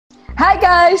Hi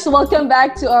guys! Welcome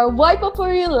back to our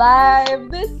YPAPuri Live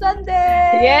this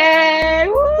Sunday! Yay!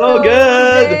 Woo! So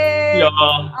good! Today,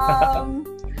 Yeah.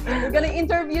 we're gonna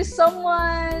interview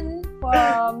someone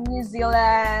from New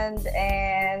Zealand,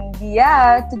 and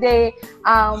today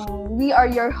we are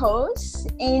your hosts,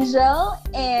 Angel,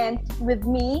 and with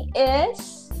me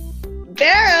is...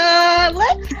 Vera!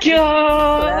 Let's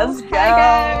go! Let's go! Hi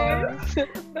guys!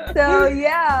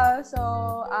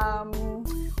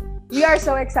 We are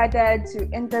so excited to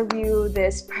interview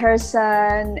this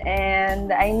person,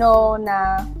 and I know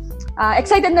na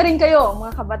excited na rin kayo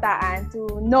mga kabataan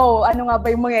to know ano nga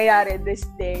ba yung mangyayari this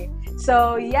day.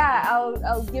 So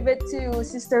I'll give it to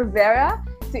Sister Vera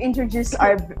to introduce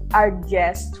our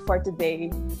guest for today.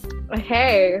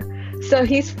 Hey, so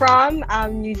he's from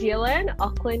New Zealand,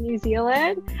 Auckland, New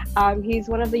Zealand. He's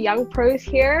one of the young pros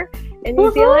here in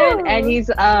New Zealand, and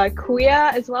he's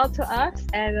queer as well to us,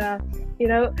 and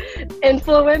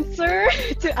influencer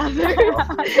to others.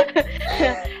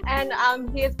 And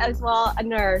he is as well a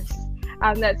nurse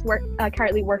that's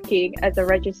currently working as a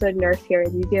registered nurse here in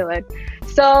New Zealand.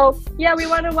 So we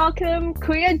want to welcome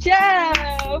Kuya Jeff.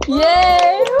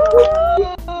 Yay!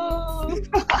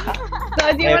 So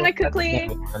do you want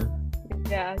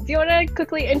to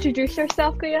quickly introduce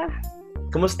yourself, Kuya?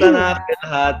 Kumusta na kayo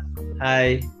lahat?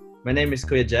 Hi, my name is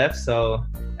Kuya Jeff. So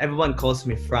everyone calls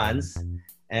me Franz,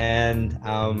 and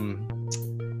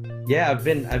I've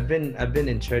been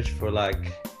in church for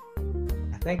like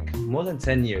I think more than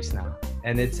 10 years now,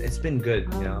 and it's been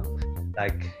good,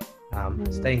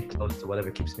 staying close to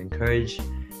whatever keeps me encouraged.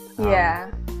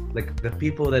 Like the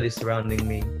people that is surrounding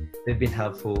me, they've been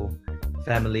helpful,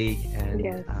 family,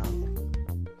 and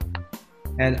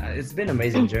and it's been an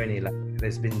amazing journey. Like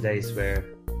there's been days where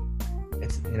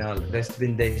there's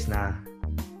been days now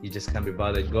you just can't be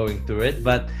bothered going through it,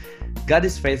 but God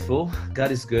is faithful, God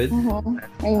is good.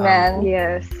 Amen.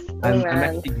 Yes. I'm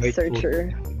Amen. actually grateful So true.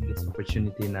 for this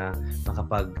opportunity na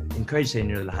makapag-encourage sa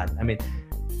inyo lahat. I mean,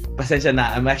 pasensya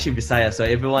na, I'm actually Bisaya, so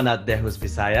everyone out there who's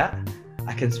Bisaya,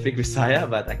 I can speak Bisaya,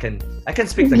 but I can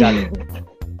speak Tagalog.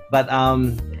 But I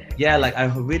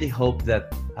really hope that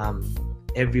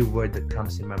every word that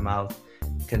comes in my mouth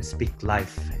can speak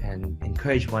life and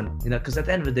encourage one, because at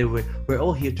the end of the day we're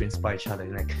all here to inspire each other.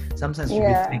 Like sometimes we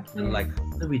think like,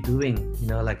 what are we doing,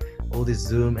 like all this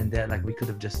Zoom and that, like you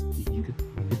could just be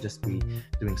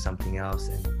doing something else,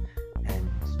 and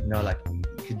like you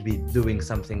could be doing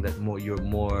something that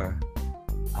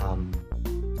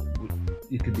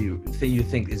you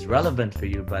think is relevant for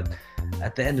you, but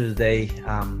at the end of the day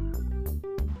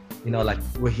like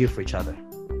we're here for each other,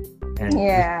 and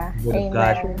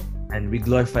God, and we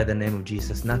glorify the name of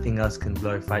Jesus. Nothing else can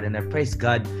glorify it. And I praise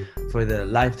God for the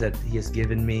life that He has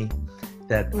given me,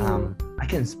 that I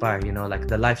can inspire, like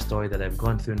the life story that I've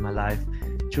gone through in my life.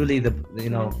 Truly,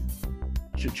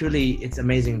 truly it's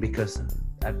amazing, because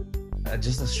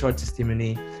just a short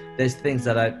testimony, there's things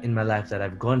in my life that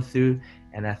I've gone through,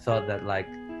 and I thought that like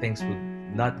things would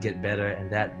not get better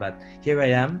and that, but here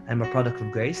I am. I'm a product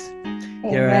of grace.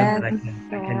 Here I am, and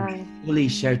I can fully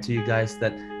share to you guys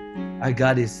that our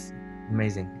God is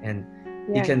amazing, and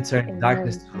He can turn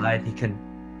darkness to light. He can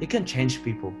change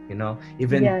people,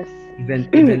 even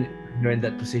you're in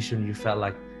that position, you felt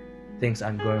like things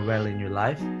aren't going well in your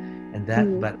life and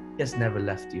that, but He has never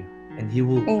left you, and He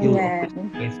will always be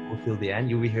faithful till the end.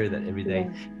 You will hear that every day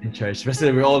in church,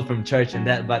 especially we're all from church and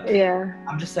that, but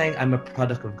I'm just saying I'm a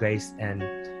product of grace, and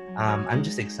I'm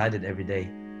just excited every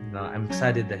day. I'm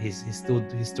excited that he's still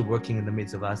working in the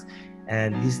midst of us,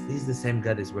 and he's the same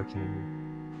God is working in you.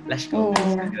 Let's go.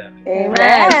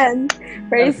 Amen.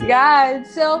 Praise God.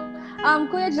 So,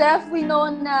 Kuya Jeff, we know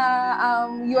na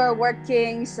you are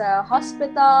working sa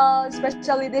hospital,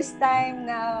 especially this time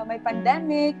na may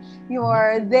pandemic. You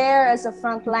are there as a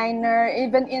frontliner.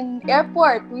 Even in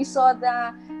airport, we saw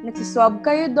na nagsiswab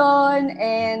kayo doon,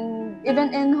 and even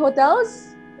in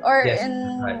hotels or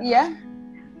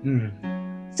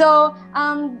So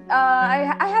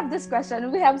I have this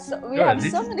question. We have so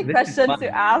many questions to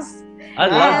ask. I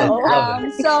love it.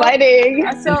 Exciting.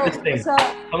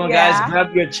 Come on, guys,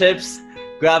 grab your chips,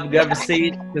 grab a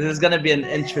seat, because it's gonna be an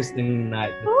interesting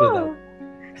night.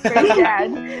 Praise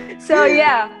God.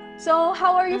 So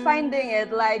how are you finding it?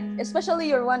 Like, especially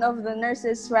you're one of the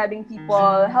nurses swabbing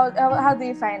people. How do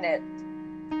you find it?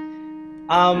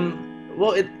 I'm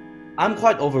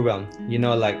quite overwhelmed.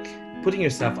 Like putting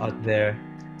yourself out there.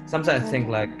 Sometimes I think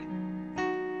like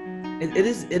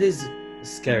it is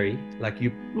scary. Like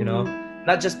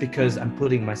not just because I'm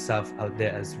putting myself out there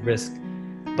as risk,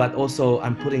 but also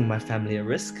I'm putting my family at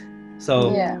risk. So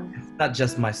it's not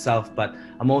just myself, but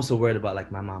I'm also worried about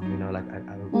like my mom. Like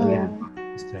I live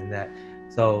sister and that.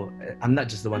 So I'm not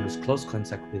just the one who's close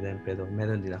contact with them, pero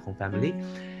meron din akong family.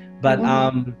 But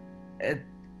it,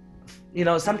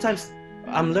 sometimes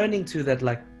I'm learning too that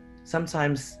like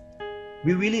sometimes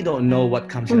we really don't know what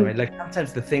comes in, right? Like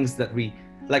sometimes the things that we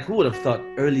like, who would have thought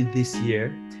early this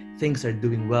year things are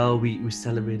doing well. We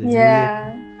celebrated New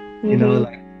Year.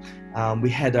 Like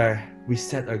we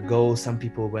set our goals. Some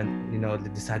people went, they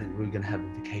decided we were gonna have a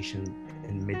vacation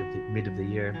in mid of the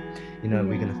year. We're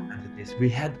gonna start with this. We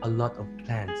had a lot of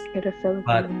plans,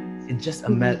 but it's just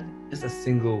just a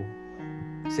single.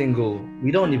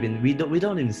 We don't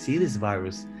even see this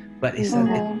virus, but it's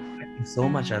affecting so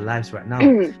much our lives right now.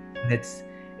 And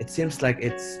it seems like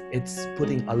it's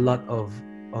putting a lot of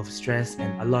stress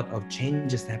and a lot of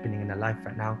changes happening in our life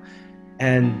right now,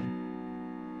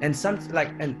 and some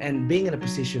like and being in a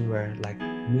position where like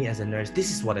me as a nurse, this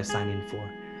is what I signed in for,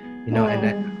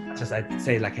 and just I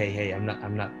say like, hey, I'm not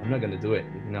gonna do it,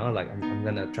 like I'm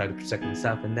gonna try to protect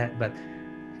myself and that, but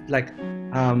like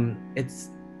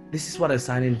this is what I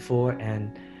signed in for,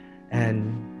 and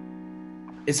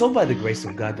it's all by the grace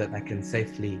of God that I can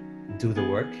safely do the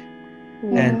work.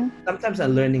 And sometimes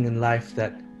I'm learning in life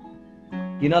that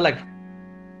like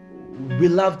we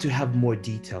love to have more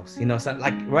details, so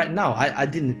like right now I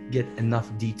didn't get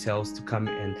enough details to come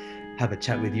and have a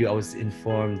chat with you. I was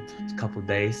informed a couple of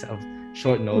days of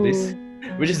short notice,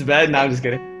 which is bad. Now I'm just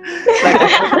kidding. Like,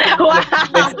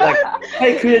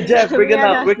 hey Kuya Jeff, we're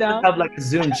gonna have like a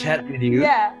Zoom chat with you,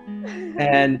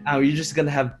 and you're just gonna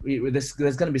have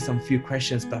there's gonna be some few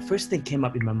questions, but first thing came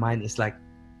up in my mind is like,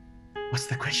 what's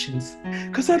the questions?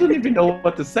 Because I don't even know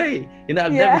what to say.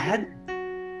 I've never had,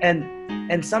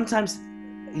 and sometimes,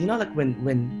 like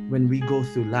when we go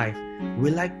through life,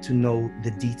 we like to know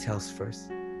the details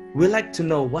first. We like to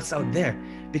know what's out there,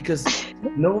 because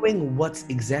knowing what's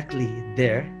exactly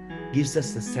there gives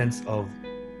us a sense of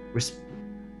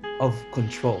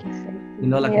control.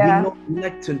 Like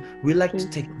we like to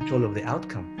take control of the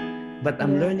outcome, but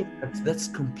I'm learning that's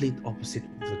complete opposite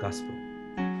of the gospel.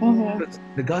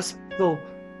 The gospel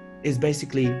is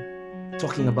basically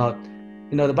talking about,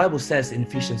 the Bible says in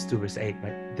Ephesians 2 verse 8,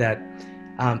 right, that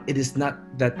it is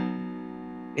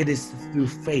through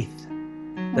faith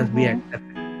that we are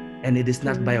accepted, and it is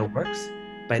not by our works,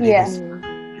 but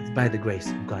it's by the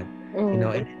grace of God.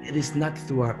 It is not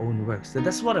through our own works. So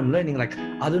that's what I'm learning. Like,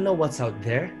 I don't know what's out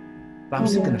there, but I'm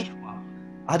still gonna show up.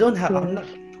 I'm not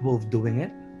capable of doing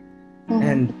it,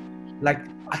 and like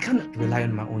I cannot rely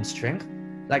on my own strength.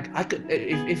 Like I could,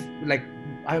 if like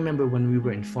I remember when we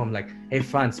were informed, like, hey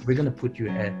Franz, we're gonna put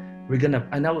you we're gonna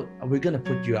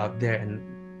put you out there, and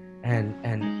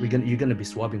you're gonna be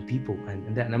swabbing people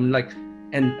and that, and I'm like,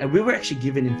 and we were actually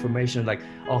given information like,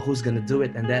 oh, who's gonna do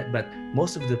it and that, but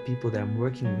most of the people that I'm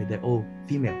working with, they're all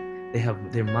female. They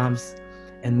have their moms,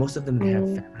 and most of them they have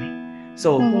family.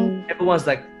 So everyone's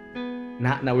like,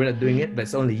 nah, we're not doing it, but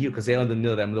it's only you, because they all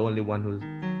know that I'm the only one who's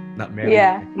not married.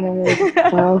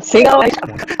 Single.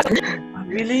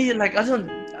 Really, like I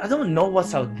don't know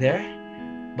what's out there,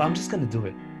 but I'm just gonna do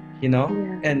it,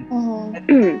 and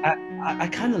I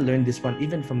kind of learned this one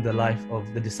even from the life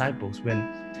of the disciples, when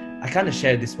I kind of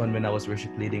shared this one when I was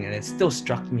worship leading, and it still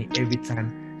struck me every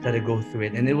time that I go through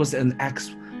it. And it was an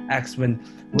Acts when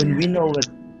we know that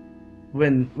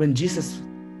when Jesus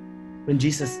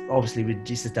obviously, when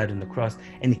Jesus died on the cross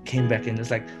and he came back, and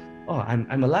it's like, oh,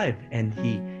 I'm alive, and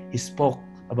he spoke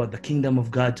about the kingdom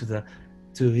of God to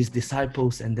his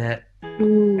disciples, and that,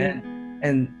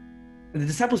 and the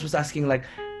disciples was asking like,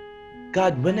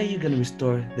 God, when are you going to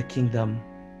restore the kingdom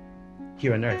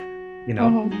here on earth?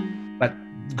 But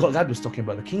God was talking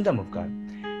about the kingdom of God,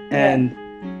 and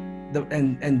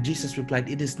and Jesus replied,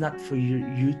 it is not for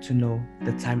you to know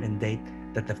the time and date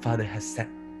that the Father has set.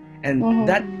 And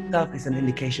that stuff is an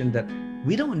indication that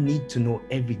we don't need to know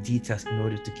every details in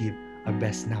order to give our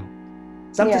best now.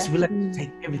 Sometimes we like to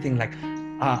take everything like,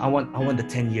 I want the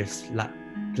 10 years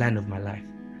plan of my life.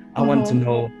 I want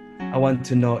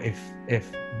to know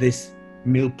if this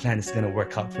meal plan is gonna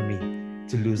work out for me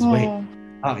to lose weight.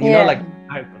 Like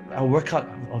I work out.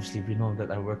 Obviously, we know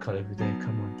that I work out every day.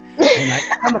 Come on, and I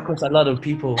come across a lot of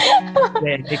people.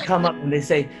 They come up and they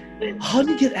say, "How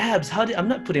do you get abs? I'm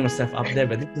not putting myself up there,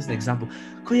 but this is an example.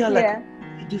 Kuya, like, what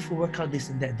do you do for workout, this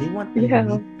and that?" They want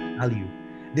immediate value.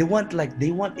 They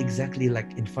want exactly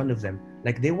like in front of them.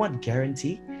 Like they want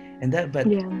guarantee and that. But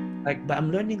but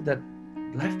I'm learning that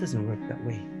life doesn't work that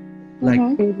way. Like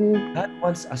God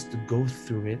wants us to go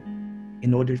through it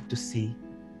in order to see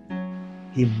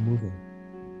Him moving.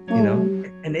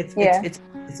 And it's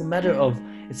a matter of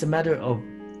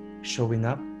showing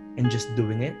up and just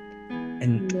doing it,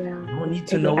 and you don't need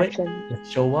to know it.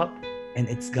 Just show up, and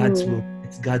it's God's will.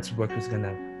 it's God's work who's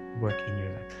gonna work in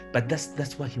your life. But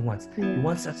that's what He wants. He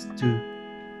wants us to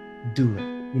do it.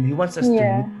 He wants us to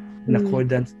move in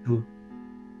accordance to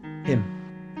Him.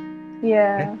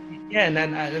 Yeah.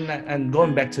 And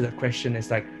going back to the question,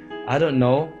 it's like I don't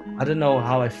know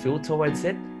how I feel towards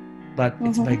it, but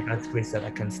it's by God's grace that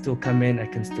I can still come in, I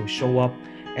can still show up.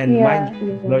 And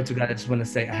glory to God, I just want to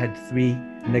say I had 3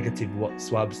 negative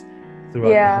swabs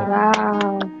throughout the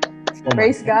whole. Wow.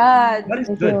 Praise God. God is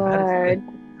good.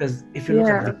 Because if you look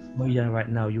at Victoria right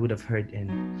now, you would have heard in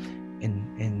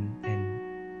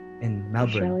Melbourne,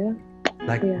 Australia?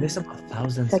 like there's about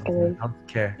thousands of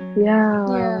healthcare.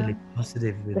 Really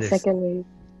positive with the this. Second wave.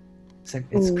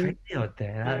 It's crazy out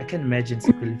there. And I can imagine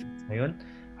secretly my own.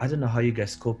 I don't know how you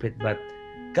guys cope it, but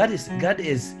God is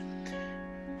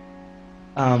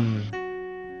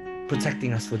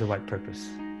protecting us for the right purpose.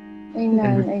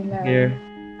 Amen. Here.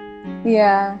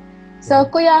 Yeah. So,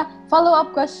 Kuya,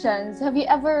 follow-up questions. Have you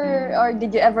ever or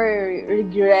did you ever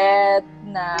regret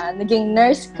na naging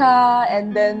nurse ka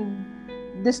and then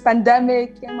this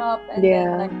pandemic came up and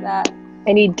then like that?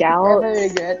 Any doubts? Ever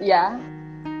regret? Yeah.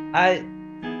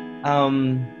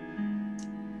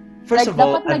 First like, of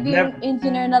all, dapat naging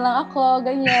engineer na lang ako,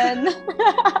 ganyan.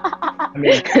 I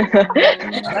mean,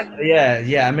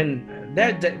 I mean,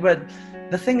 but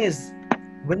the thing is,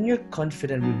 when you're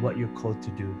confident with what you're called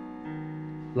to do,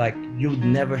 like you would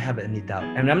never have any doubt.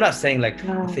 And I'm not saying like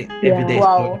every day.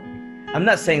 I'm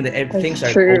not saying that things are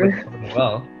always going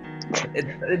well.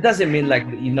 It doesn't mean like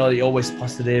you're always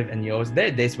positive and you always. There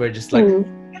are days where just like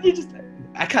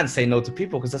I can't say no to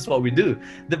people because that's what we do.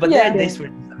 But there are days where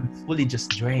I'm fully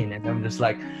just drained and I'm just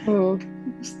like,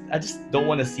 I just don't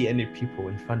want to see any people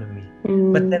in front of me.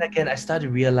 But then again, I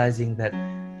started realizing that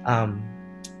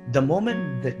the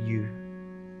moment that you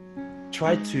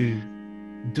try to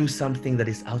do something that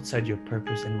is outside your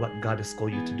purpose and what God has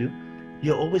called you to do,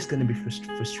 you're always going to be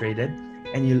frustrated,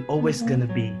 and you're always going to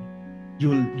be,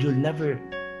 you'll never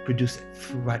produce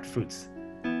right fruits.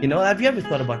 Have you ever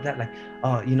thought about that? Like,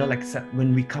 like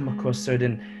when we come across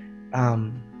certain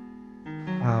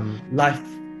life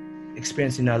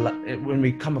experience in our life, when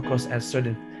we come across a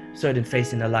certain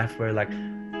phase in our life where like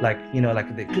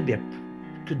there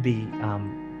could be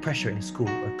pressure in school,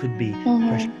 or could be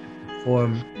pressure to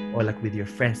perform, or like with your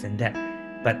friends and that,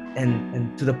 but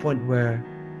and to the point where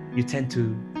you tend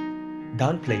to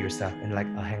downplay yourself and like,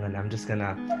 oh, hang on, I'm just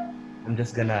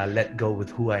gonna let go with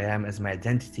who I am as my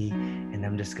identity, and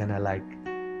I'm just gonna like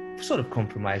sort of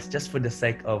compromise just for the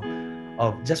sake of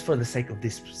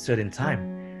this certain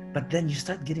time. But then you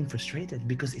start getting frustrated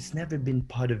because it's never been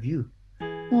part of you,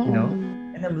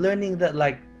 and I'm learning that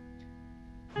like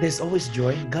there's always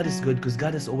joy. God is good because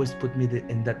God has always put me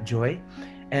in that joy,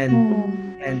 and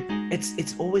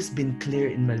it's always been clear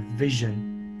in my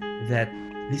vision that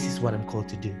this is what I'm called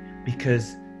to do.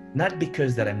 Because not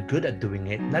because that I'm good at doing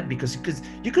it, not because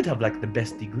you could have like the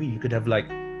best degree, you could have like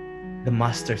the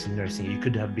master's in nursing, you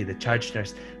could have been the charge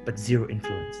nurse, but zero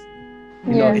influence.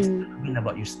 It's never been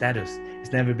about your status.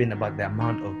 It's never been about the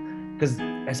amount of, because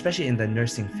especially in the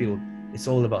nursing field, it's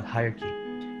all about hierarchy.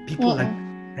 People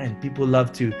people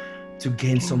love to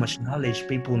gain so much knowledge.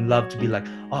 People love to be like,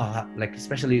 like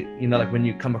especially like when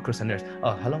you come across a nurse,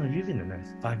 how long have you been a nurse?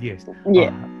 5 years.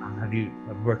 Have you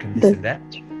worked in this and that?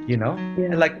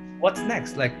 And like, what's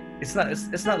next? Like, it's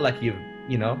not like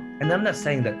and I'm not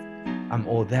saying that I'm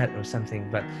all that or something,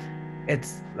 but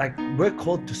it's like we're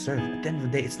called to serve. At the end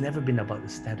of the day, it's never been about the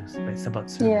status, but it's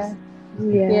about service.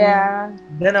 Then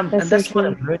that's what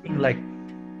I'm learning.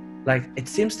 Like it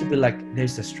seems to be like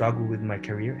there's a struggle with my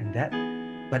career and that,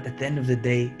 but at the end of the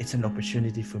day, it's an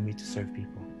opportunity for me to serve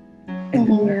people. And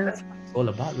that's what it's all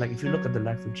about. Like if you look at the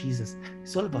life of Jesus,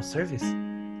 it's all about service.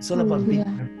 It's all about being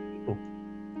people.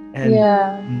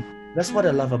 And that's what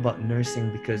I love about nursing,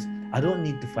 because I don't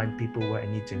need to find people where I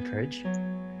need to encourage.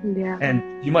 And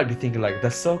you might be thinking like,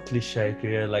 that's so cliche,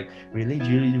 Kuya. Like, really? Do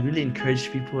you really encourage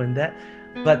people in that?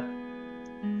 But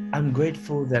I'm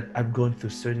grateful that I've gone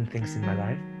through certain things in my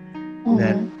life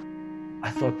that I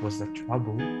thought was a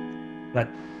trouble. But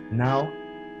now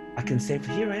I can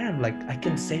safely, here I am. Like, I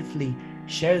can safely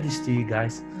share this to you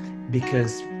guys,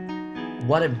 because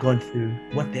what I've gone through,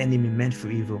 what the enemy meant for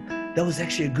evil, that was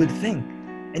actually a good thing.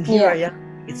 And here I am.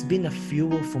 It's been a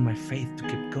fuel for my faith to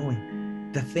keep going.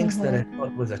 The things that I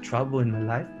thought was a trouble in my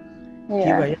life,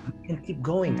 here I am. I can keep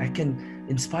going. I can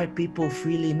inspire people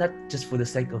freely, not just for the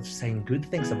sake of saying good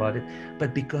things about it,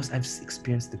 but because I've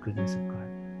experienced the goodness of God.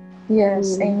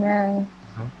 Yes, amen.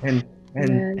 And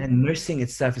nursing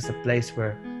itself is a place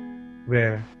where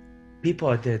people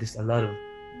are there. There's a lot of,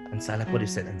 like what you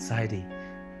said, anxiety,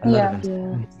 a lot of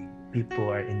uncertainty. people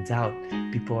are in doubt,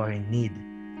 people are in need,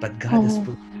 but God has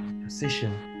put in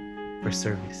position for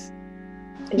service.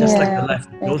 Just like the life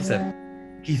of Joseph,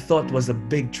 he thought was a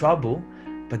big trouble,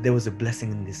 but there was a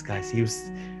blessing in disguise. He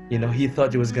was, he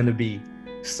thought he was gonna be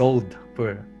sold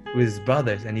with his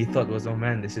brothers, and he thought was, oh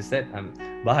man, this is it. I'm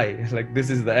bye. Like this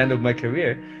is the end of my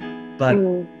career. But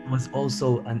it was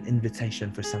also an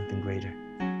invitation for something greater.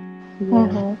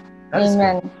 That is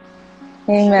Amen. great.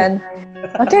 Amen.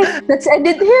 Okay, let's end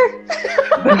it here.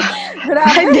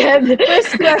 Grabe.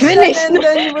 First question Finished. and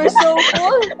then we're so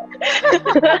full.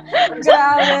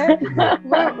 Grabe.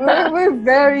 We're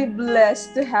very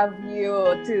blessed to have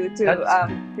you to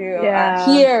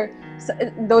hear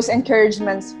those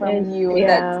encouragements from you.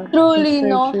 That truly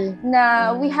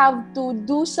na we have to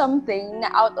do something na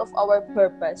out of our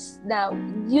purpose. Na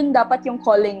yun dapat yung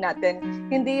calling natin.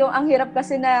 Hindi yung ang hirap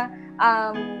kasi na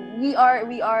we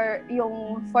are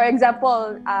yung, for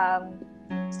example,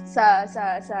 sa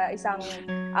isang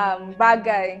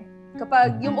bagay,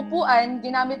 kapag yung upuan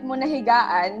ginamit mo na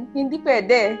higaan, hindi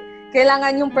pwede.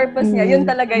 Kailangan yung purpose niya, yun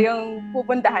talaga yung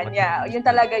pupuntahan niya, yun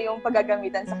talaga yung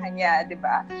paggagamitan sa kanya, di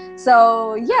ba?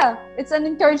 So yeah, it's an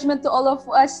encouragement to all of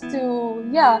us to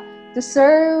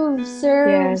serve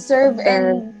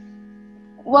and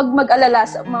wag mag-alala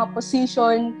sa mga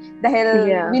position dahil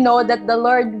we know that the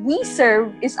Lord we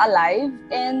serve is alive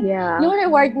and yung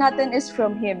reward natin is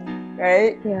from Him,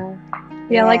 right?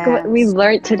 Yeah, like what we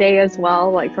learned today as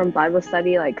well, like from Bible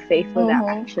study, like faith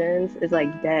without actions is like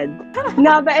dead.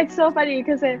 No, but it's so funny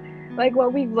because like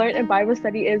what we've learned in Bible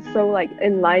study is so like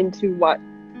in line to what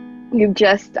you've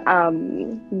just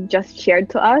shared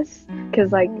to us.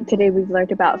 Because like today we've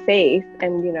learned about faith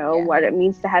and what it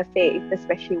means to have faith,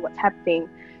 especially what's happening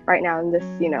right now in this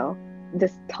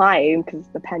this time because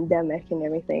the pandemic and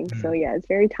everything. So yeah, it's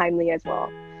very timely as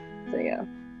well. So yeah.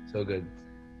 So good.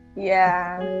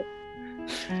 Yeah.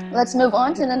 Let's move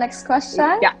on to the next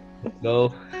question. Yeah.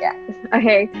 Go. Yeah.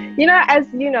 Okay. As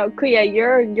Kuya,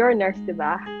 you're a nurse,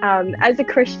 diba? As a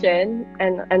Christian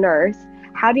and a nurse,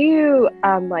 how do you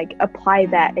like apply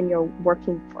that in your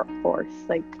working workforce,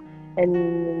 like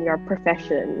in your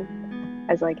profession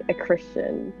as like a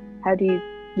Christian? How do you?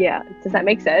 Yeah. Does that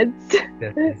make sense?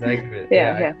 Yeah, exactly.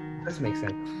 Yeah. It does make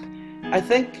sense. I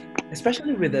think,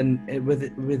 especially within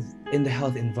the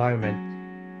health environment,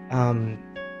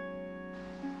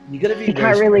 you gotta be. You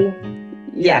can't really.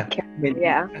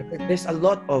 There's a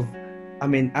lot of.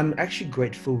 I'm actually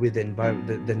grateful with the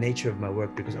environment, the nature of my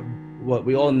work, because of what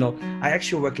we all know. I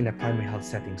actually work in a primary health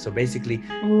setting, so basically,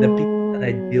 the people that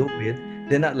I deal with,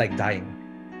 they're not like dying.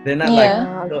 They're not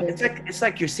it's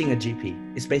like you're seeing a GP.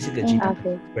 It's basically a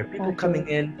GP where people coming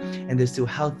in and they're still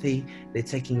healthy. They're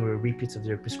taking repeats of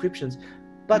their prescriptions,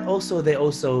 but also they're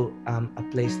also a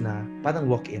place na parang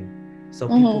walk in. So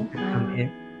people could come in,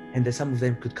 and then some of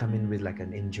them could come in with like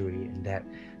an injury and that.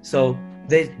 So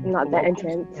they not that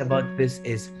intense. About this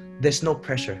is there's no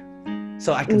pressure,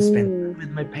 so I can spend time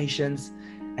with my patients,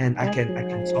 and I can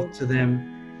talk to them,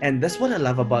 and that's what I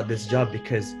love about this job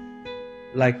because,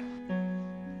 like,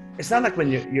 it's not like when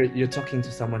you're talking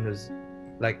to someone who's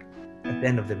like at the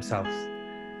end of themselves,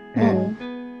 and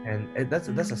that's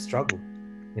a struggle,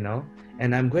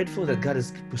 And I'm grateful that God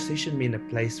has positioned me in a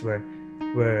place where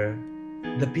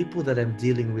the people that I'm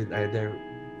dealing with are there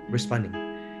responding,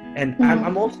 and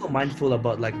I'm also mindful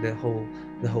about like the whole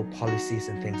policies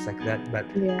and things like that. But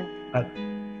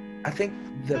I think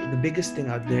the biggest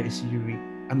thing out there is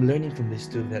I'm learning from this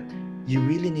too, that you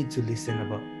really need to listen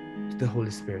about the Holy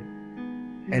Spirit.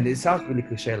 And it sounds really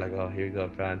cliche, like, oh, here you go,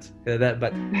 France.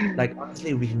 But like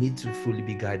honestly, we need to fully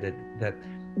be guided. That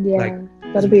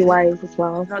gotta be wise as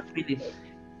well.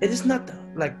 It is not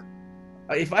like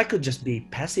if I could just be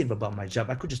passive about my job,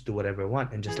 I could just do whatever I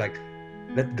want and just like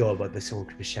let go about this whole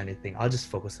Christianity thing. I'll just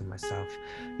focus on myself,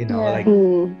 like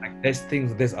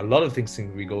there's a lot of things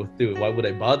we go through. Why would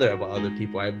I bother about other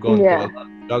people? I've gone through a lot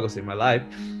of struggles in my life.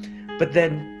 But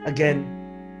then again,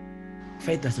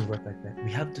 faith doesn't work like that.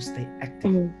 We have to stay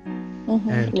active.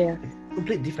 And it's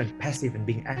completely different, passive and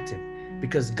being active,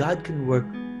 because God can work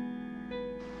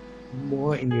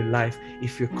more in your life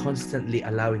if you're constantly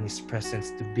allowing His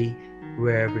presence to be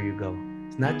wherever you go.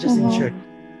 It's not just in church,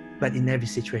 but in every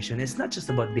situation. It's not just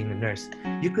about being a nurse.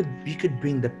 You could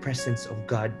bring the presence of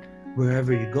God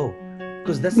wherever you go,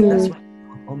 because that's what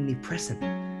omnipresent.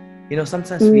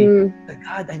 Sometimes we like,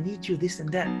 God, I need you, this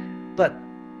and that, but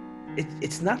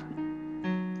it's not.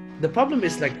 The problem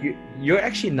is like you're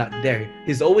actually not there.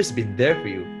 He's always been there for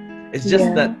you. It's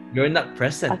just that you're not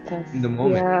present in the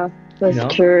moment. Yeah,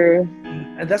 that's true.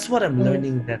 And that's what I'm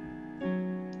learning,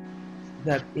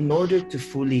 that in order to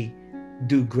fully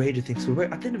do greater things. So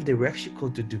at the end of the day, we're actually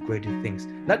called to do greater things,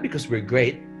 not because we're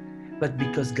great, but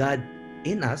because God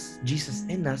in us, Jesus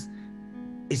in us,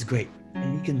 is great,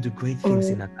 and He can do great things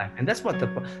in our life. And that's what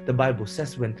the Bible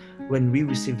says. When we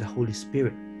receive the Holy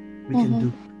Spirit, we can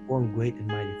do perform great and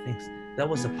mighty things. That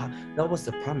was a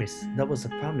promise. That was a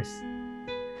promise.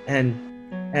 And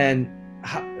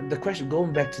the question,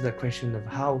 going back to the question of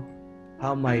how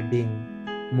am I being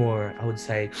more, I would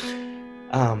say,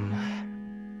 how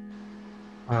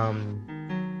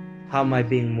am I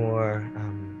being more,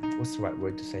 what's the right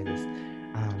word to say this?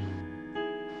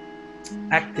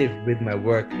 Active with my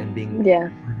work and being with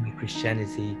my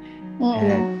Christianity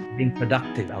and being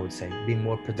productive, I would say, being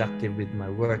more productive with my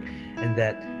work. And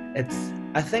that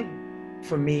I think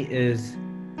for me is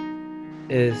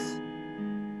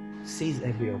seize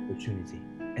every opportunity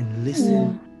and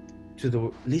listen to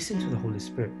the Holy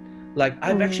Spirit. Like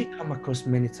I've actually come across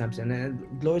many times, and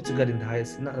glory to God in the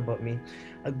highest, not about me.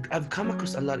 I've come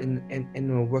across a lot in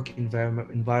a work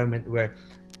environment where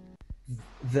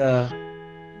the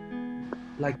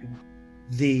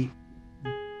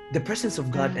presence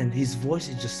of God and His voice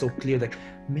is just so clear. Like,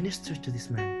 minister to this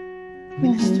man,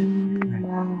 minister to this man.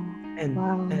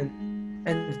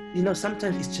 And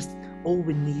sometimes it's just all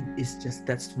we need is just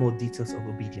that small details of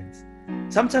obedience.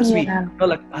 Sometimes we,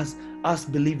 like us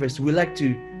believers, we like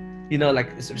to,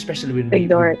 like especially when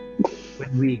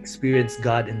we experience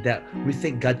God, and that we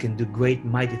think God can do great,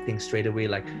 mighty things straight away.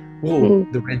 Like, whoa,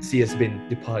 the Red Sea has been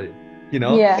departed. We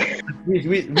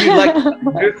like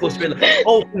miracles. We're like,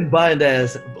 open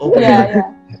blinders, open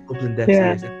deaf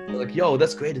ears. Like, yo,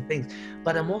 that's great things.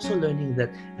 But I'm also learning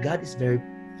that God is very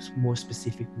more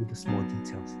specific with the small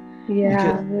details.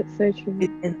 That's so true.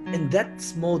 And that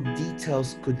small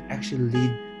details could actually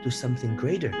lead to something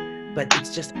greater. But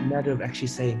it's just a matter of actually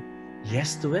saying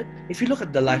yes to it. If you look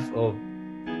at the life of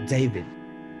David,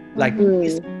 like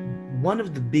he's one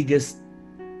of the biggest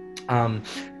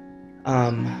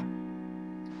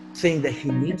thing that he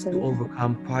needs to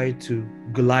overcome prior to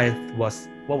Goliath was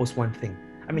one thing.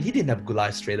 I mean, he didn't have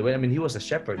Goliath straight away. I mean, he was a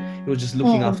shepherd. He was just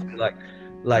looking after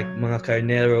like mga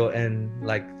carnero, and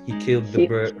like he killed the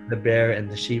bear and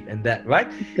the sheep and that,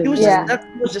 right? He was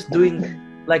just doing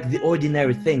like the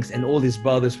ordinary things, and all his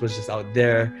brothers was just out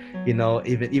there,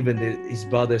 even his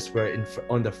brothers were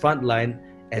on the front line,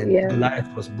 and Goliath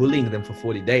was bullying them for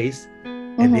 40 days,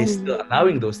 and they're still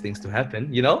allowing those things to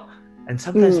happen, And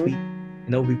sometimes we've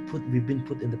been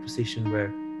put in the position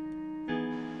where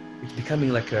it's becoming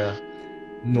like a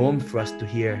norm for us to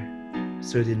hear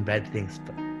certain bad things,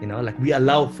 but like we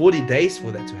allow 40 days for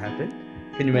that to happen.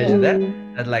 Can you imagine that?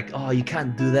 That like, oh, you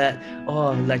can't do that.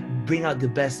 Oh, like bring out the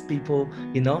best people,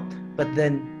 But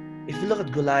then if you look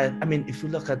at Goliath, if you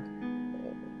look at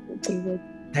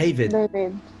David,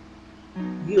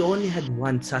 he only had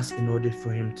one task in order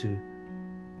for him to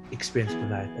experience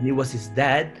Goliath, and it was his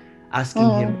dad asking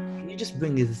him, can you just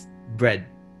bring his bread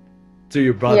to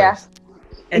your brothers?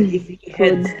 And if he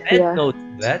had said no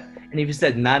to that, and if he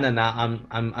said, nah,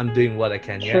 I'm doing what I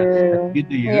can, you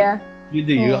do you, you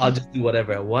do you, I'll just do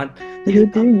whatever I want. You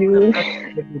do you.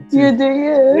 You do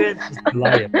you.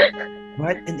 Goliath,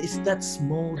 right? And it's that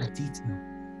small detail.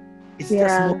 It's that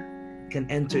small can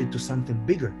enter into something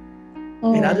bigger.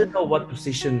 And I don't know what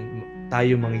position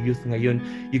tayo mga youth ngayon.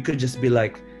 You could just be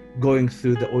like going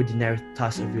through the ordinary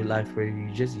tasks of your life where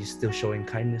you're still showing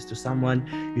kindness to someone.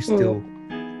 You still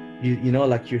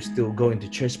like you're still going to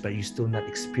church, but you're still not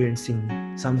experiencing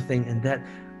something and that.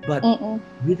 But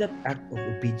with that act of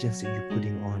obedience that you're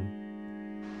putting on,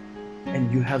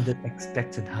 and you have that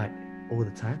expectant heart all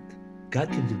the time, God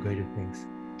can do greater things.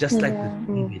 Just like with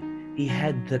David, he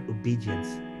had that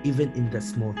obedience even in the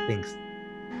small things.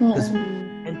 Because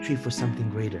entry for something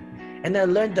greater. And I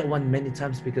learned that one many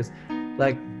times, because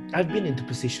like I've been into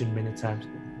position many times,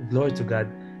 glory to God,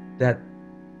 that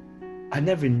I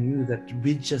never knew that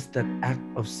with just that act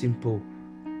of simple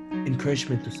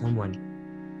encouragement to someone,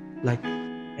 like,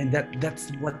 and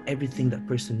that's what everything that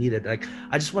person needed. Like,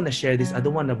 I just want to share this. I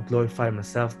don't want to glorify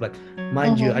myself, but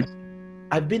mind you,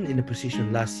 I've been in a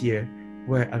position last year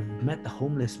where I've met a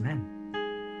homeless man.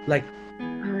 Like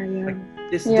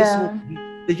this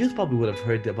the youth probably would have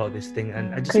heard about this thing,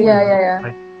 and I just want to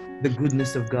glorify the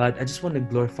goodness of God. I just want to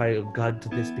glorify God to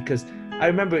this, because I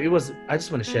remember I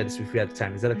just want to share this if we have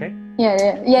time. Is that okay?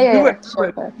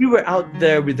 We were out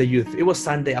there with the youth. It was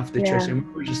Sunday after church, and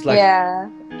we were just like,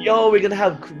 yo, we're gonna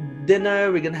have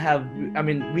dinner. We're gonna have, we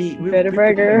had a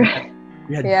burger.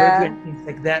 We had burger and things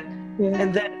like that.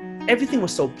 And then everything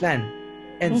was so planned,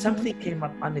 and something came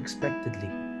up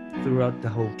unexpectedly throughout the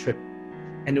whole trip.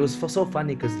 And it was so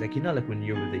funny because, like, like when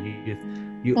you're with the youth,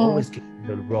 you always get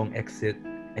the wrong exit.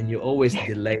 and you always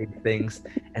delay things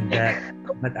and that.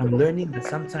 But I'm learning that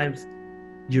sometimes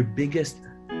your biggest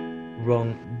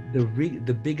wrong,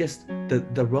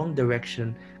 the wrong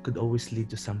direction could always lead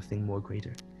to something more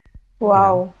greater.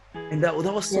 Wow. And that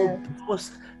was so, Yeah. that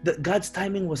was, God's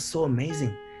timing was so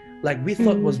amazing. Like we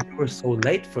thought we were so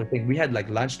late for a thing. We had like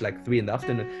lunch like 3 in the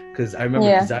afternoon, because I remember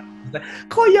Yeah. Kazan was like,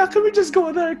 Koya, can we just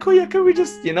go there? Koya, can we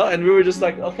just, and we were just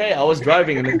like, okay. I was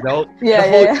driving, and then the whole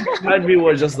time we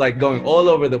were just like going all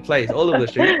over the place, all over the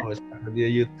street. The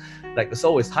youth, like it's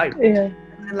always hype. Yeah.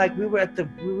 And like we were at the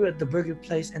burger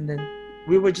place, and then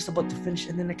we were just about to finish,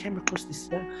 and then I came across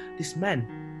this man.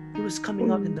 He was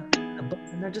coming out in the bus,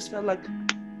 and I just felt like,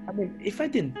 I mean, if I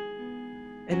didn't,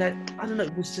 and I don't know,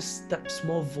 it was just that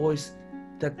small voice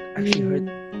that actually heard,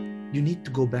 you need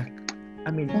to go back.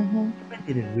 I mean, if I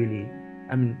didn't really,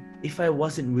 I mean, if I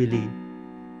wasn't really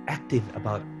active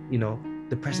about,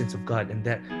 the presence of God and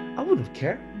that, I wouldn't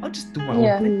care. I'll just do my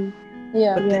own thing.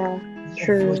 Yeah. But that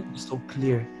voice was so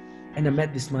clear. And I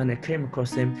met this man, I came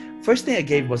across him. First thing I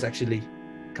gave was actually,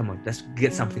 come on, let's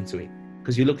get something to eat,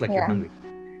 because you look like you're hungry.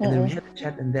 And then we had a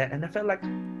chat and that, and I felt like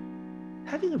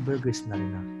having a burger is not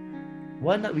enough.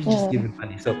 Why not we just give him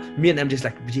money? So me and I'm just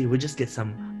like, gee, we'll just get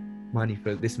some money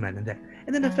for this man and that.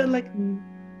 And then I felt like,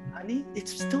 money,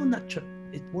 it's still not,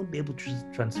 it won't be able to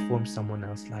transform someone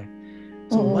else's life.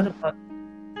 So what about,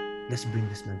 let's bring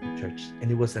this man to church? And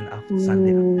it was an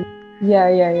Sunday afternoon.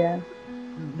 Yeah.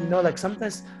 Like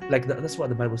sometimes, like that's what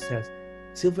the Bible says.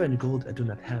 Silver and gold I do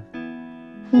not have.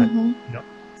 But,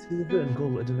 silver and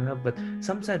gold I do not have. But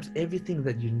sometimes everything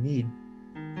that you need,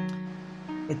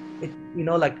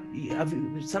 like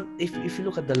if you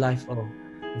look at the life of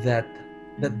that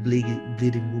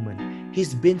bleeding woman,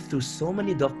 he's been through so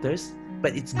many doctors,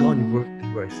 but it's gone worse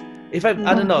and worse. I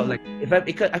don't know, like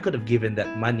I could have given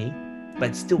that money,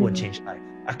 but it still won't change life.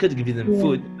 I could have given them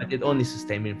food, but it only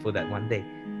sustained me for that one day,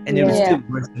 and it was still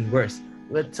worse and worse.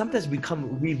 But sometimes we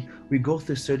go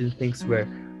through certain things where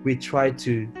we try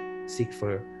to seek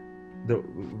for the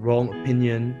wrong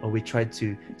opinion, or we try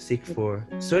to seek for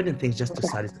certain things just to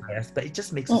satisfy us, but it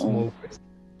just makes us more worse,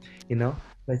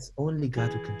 but it's only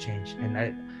God who can change. And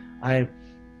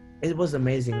it was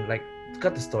amazing. Like, to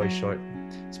cut the story short,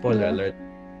 spoiler alert,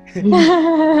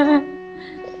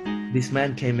 this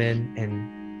man came in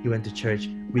and he went to church.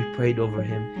 We prayed over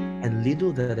him, and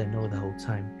little did I know the whole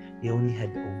time, he only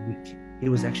had a week. He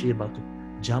was actually about to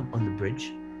jump on the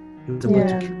bridge. He was about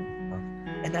to kill himself.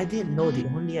 And I didn't know he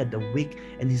only had a week,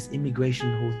 and his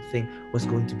immigration whole thing was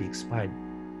going to be expired.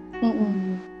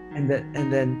 And then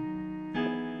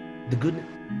the good,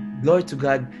 glory to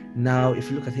God. Now, if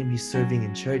you look at him, he's serving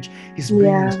in church. He's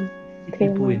bringing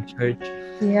people in church.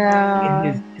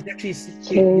 Yeah. He's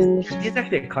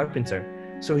actually a carpenter.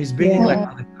 So he's bringing like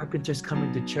other carpenters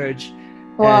coming to church.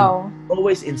 Wow. And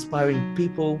always inspiring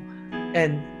people.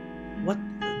 And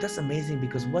that's amazing,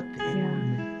 because what the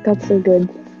enemy, that's so good.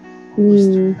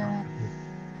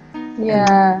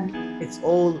 Yeah. And it's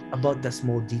all about the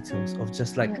small details of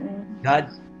just like, God,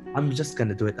 I'm just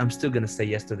gonna do it. I'm still gonna say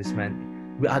yes to this man.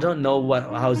 I don't know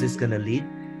how is this gonna lead,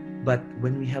 but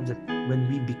when we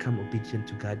become obedient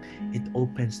to God, it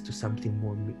opens to something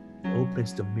more. It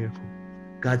opens to a miracle.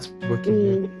 God's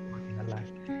working in our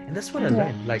life, and that's what I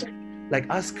learned. Like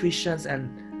us Christians and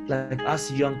like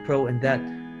us young pro, and that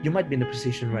you might be in a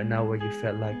position right now where you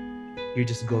felt like you're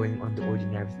just going on the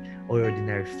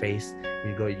ordinary phase.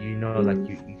 You go, like you go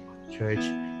to church,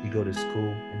 you go to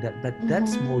school, and that. But that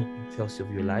small details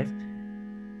of your life,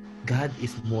 God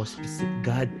is more specific.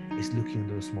 God is looking at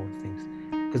those small things,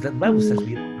 because the Bible says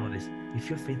we don't know this. If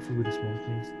you're faithful with the small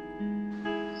things,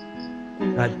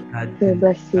 God will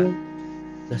bless you.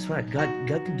 That's right. God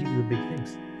can give you the big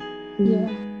things. Yeah.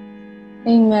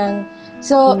 Amen.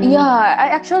 So I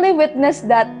actually witnessed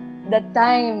that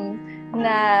time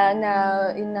na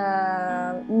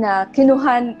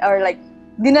kinuhan, or like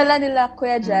dinala nila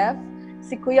Kuya Jeff,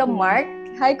 si Kuya Mark.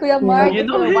 Hi Kuya Mark, if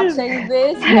you're watching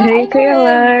this. Hi Kuya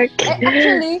Mark.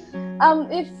 Actually,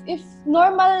 if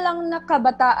normal lang na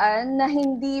kabataan na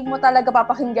hindi mo talaga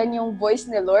papakinggan yung voice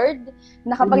ni Lord,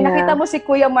 na kapag nakita mo si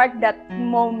Kuya Mark that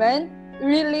moment,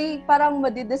 really parang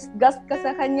madidisgust ka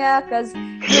sa kanya kasi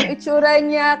yung itsura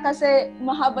niya, kasi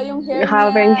mahaba yung hair niya.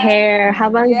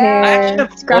 Habang hair,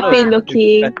 scruffy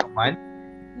looking.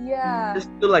 Yeah.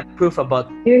 Just to like proof about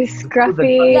you're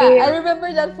scruffy. Yeah, I remember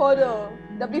that photo.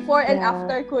 The before and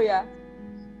after, Kuya.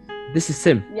 This is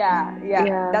him. Yeah.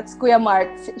 That's Kuya Mark.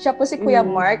 Siya po si Kuya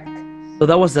Mark. So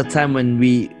that was the time when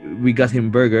we got him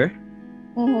burger.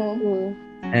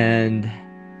 And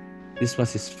this was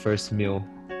his first meal.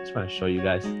 Just want to show you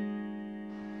guys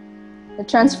the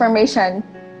transformation.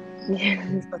 Yeah.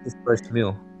 It's not his first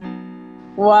meal.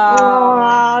 Wow.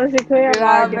 Wow, si Kuya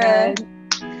Grabe. Morgan.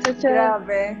 Such a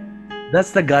Grabe.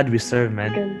 That's the God we serve,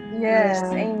 man. good, Yes.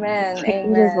 yeah. Amen.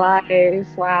 Changed his Amen. life.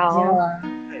 Wow.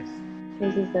 Yeah.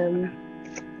 Changes him.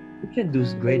 You can do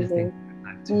greater things Amazing. in your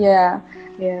life too. Yeah.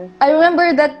 Yeah. I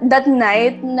remember that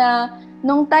night na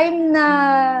nung time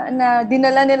na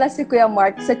dinala nila si Kuya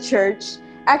Mark sa church.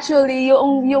 Actually,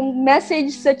 yung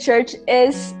message sa church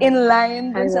is in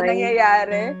line dun sa Highline.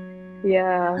 nangyayari.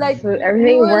 Yeah. Like So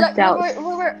everything worked we out.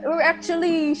 were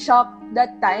actually shocked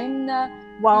that time na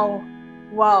wow,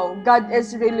 God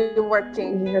is really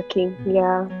working. Working.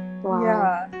 Yeah. Wow.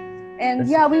 Yeah. And That's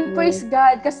yeah, we praise nice.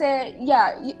 God kasi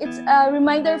yeah, it's a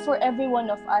reminder for every one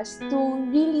of us to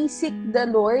really seek the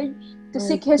Lord, to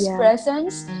seek His Yeah.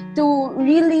 presence, to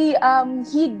really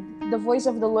heed the voice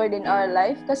of the Lord in our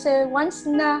life. Kasi once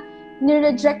na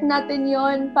ni-reject natin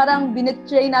yon, parang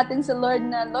binetray natin sa Lord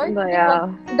na, Lord,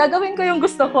 Yeah. gagawin ko yung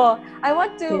gusto ko. I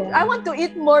want Yeah. to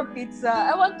eat more pizza.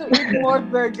 I want to eat more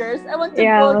burgers. I want to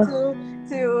Yeah. go to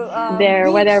There,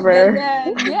 beach, whatever.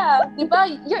 ganyan. Yeah,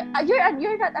 diba?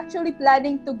 You're not actually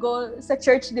planning to go sa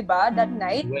church, diba, that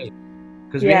night?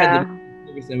 Because we had Yeah. the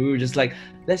service and we were just like,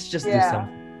 let's just do Yeah.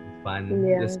 something fun.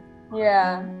 Yeah.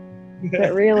 Yeah.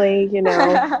 But really,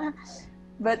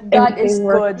 But God is everything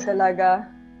good worked. talaga.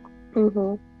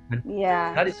 Mm-hmm.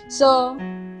 Yeah. God is- So,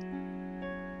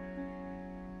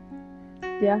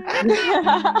 Yeah.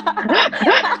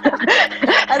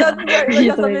 I don't know what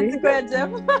Yes, sasabihin lady. si Kuya Jeff.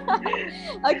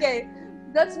 Okay,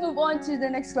 let's move on to the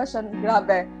next question.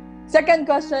 Grabe. Second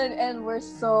question, and we're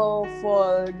so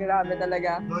full. Grabe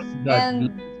talaga.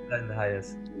 And God in the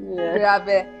highest. Yeah.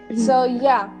 grabe. So,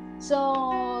 yeah. So,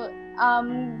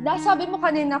 nasabi mo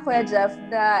kanina, Kuya Jeff,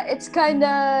 that it's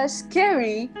kinda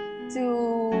scary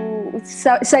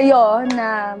sa'yo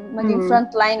na maging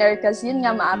frontliner kasi yun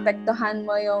nga, maapektuhan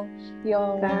mo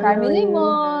yung family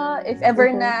mo, if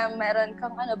ever na meron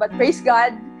kang but praise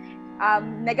God,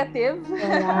 negative.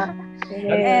 Wala.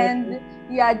 And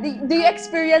yeah, do you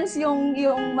experience yung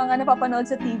mga napapanood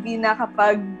sa TV na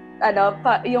kapag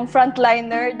yung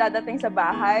frontliner dadating sa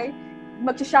bahay,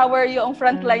 mag-shower yung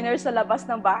frontliner sa labas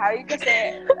ng bahay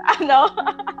kasi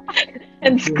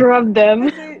And scrub them.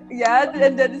 kasi, yeah,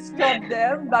 and then scrub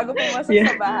them bago pumasok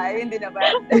Yeah. sa bahay, hindi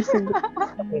naman.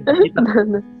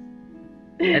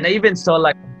 And I even saw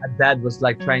like a dad was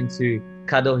like trying to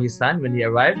cuddle his son when he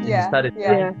arrived, and he Yeah, started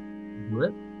yeah. trying to do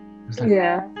it. It's like,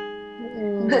 Yeah.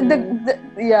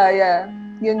 Yeah.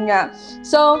 Yun nga.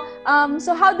 So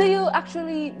how do you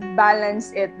actually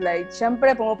balance it? Like,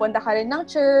 syempre, pumupunta ka rin ng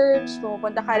church,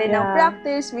 pumupunta ka rin ng Yeah.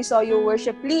 practice, we saw you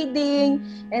worship leading,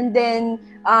 and then,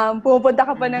 pumupunta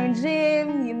ka pa ng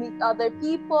gym, you meet other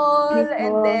people,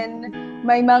 and then,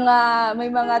 may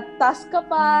mga task ka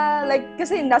pa, like,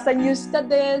 kasi nasa news ka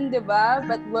din, di ba?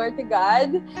 But glory to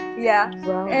God. Yeah.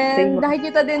 Wow. And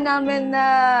nakikita din namin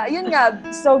na, yun nga,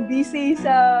 so busy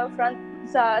sa front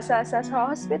sa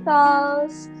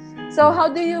hospitals. So how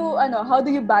do you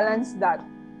balance that?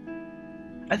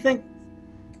 I think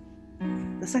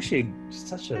that's actually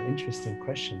such an interesting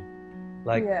question.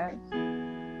 Like, yeah.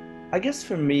 I guess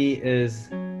for me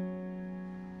is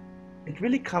it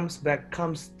really comes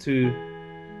to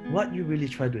what you really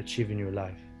try to achieve in your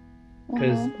life.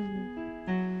 Because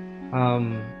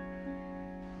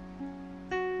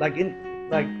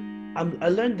I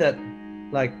learned that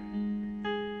like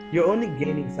you're only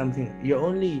gaining something, you're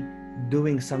only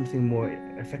doing something more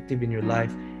effective in your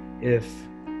life if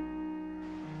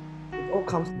it all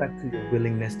comes back to your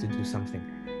willingness to do something.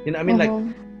 You know, I mean, like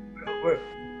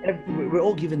we're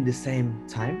all given the same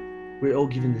time, we're all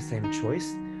given the same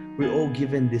choice, we're all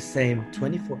given the same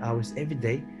 24 hours every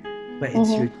day, but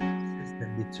it's your choices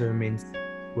that determines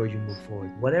where you move forward.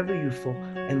 Whatever you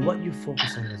and what you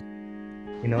focus on is,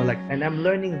 you know, like, and I'm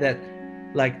learning that,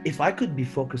 like, if I could be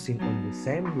focusing on the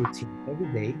same routine every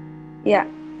day, yeah,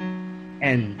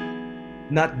 and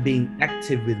not being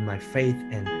active with my faith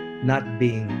and not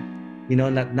being, you know,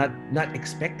 not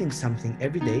expecting something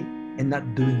every day and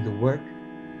not doing the work,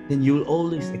 then you'll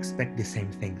always expect the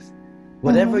same things.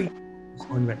 Whatever you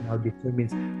focus on right now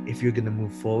determines if you're gonna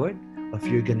move forward or if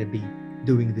you're gonna be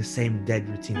doing the same dead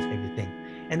routines, everything.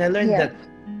 And I learned that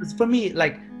for me,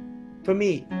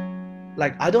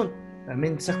 I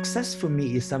mean, success for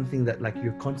me is something that, like,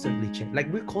 you're constantly changing.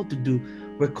 Like, we're called to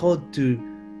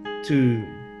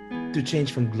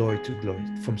change from glory to glory,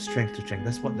 from strength to strength.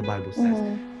 That's what the Bible says.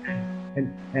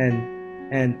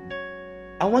 And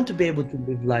I want to be able to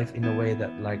live life in a way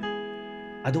that, like,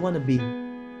 I don't want to be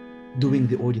doing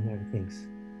the ordinary things.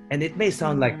 And it may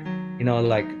sound like, you know,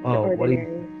 like, oh, what are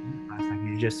you?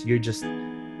 You're just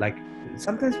like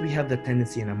sometimes we have the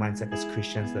tendency in our mindset as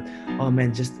Christians that, oh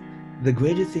man, just the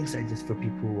greater things are just for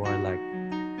people who are like,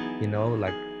 you know,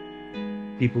 like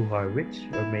people who are rich,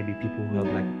 or maybe people who have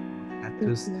like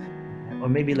tattoos, or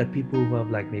maybe like people who have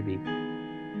like maybe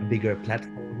a bigger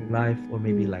platform in life, or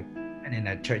maybe like, and in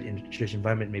a church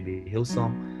environment, maybe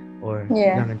Hillsong or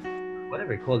Yeah. Young and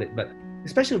whatever you call it. But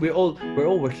especially we're all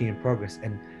working in progress,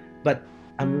 but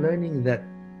I'm learning that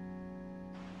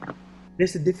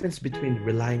there's a difference between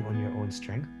relying on your own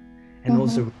strength and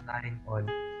also relying on,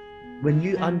 when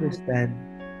you understand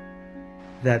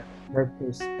that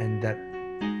purpose and that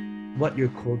what you're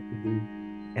called to do,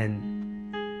 and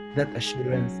that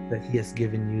assurance that he has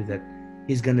given you, that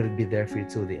he's gonna be there for you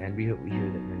till the end. We hear that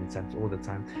many times, all the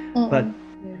time.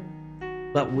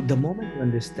 But the moment you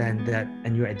understand that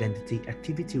and your identity,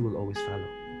 activity will always follow.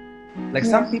 Like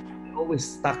some people are always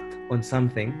stuck on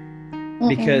something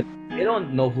because they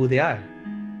don't know who they are.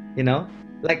 You know,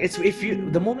 like it's, if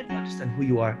you, the moment you understand who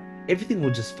you are, everything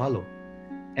will just follow.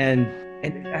 And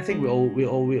I think we've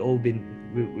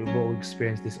all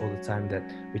experienced this all the time, that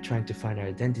we're trying to find our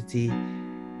identity,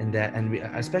 and we,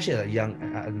 especially a young,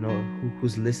 I don't know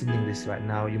who's listening this right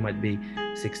now, you might be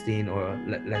 16 or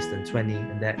less than 20,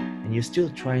 and you're still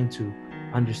trying to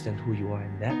understand who you are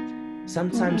in that.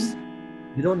 Sometimes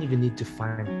you don't even need to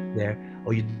find there,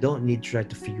 or you don't need to try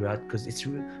to figure out, because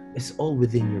it's all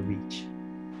within your reach.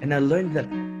 And I learned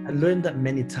that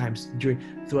many times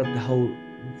throughout the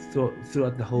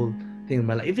whole thing in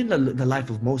my life. Even the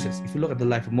life of Moses. If you look at the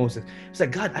life of Moses, it's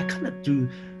like, God, I cannot do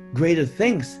greater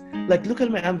things. Like, look at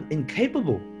me, I'm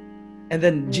incapable. And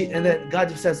then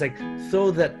God says, like, throw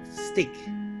that stick,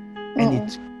 and he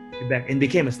took it back and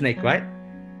became a snake, right?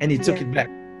 And he took it back.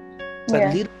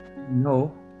 But little did he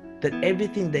know that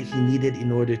everything that he needed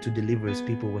in order to deliver his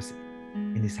people was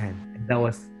in his hand, and that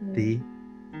was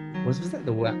what was that?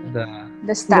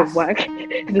 The staff.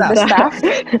 The staff.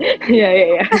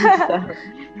 Yeah.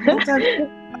 Sometimes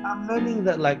I'm learning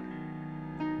that, like,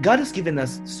 God has given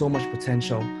us so much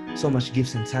potential, so much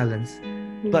gifts and talents,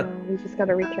 but we just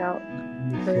gotta reach out.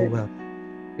 So well,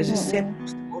 it's just same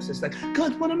as Moses. Like,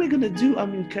 God, what am I gonna do?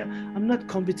 I'm not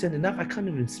competent enough. I can't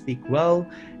even speak well,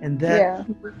 and that.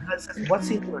 God says, what's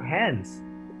in your hands?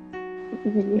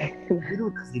 Little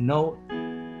does he know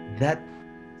that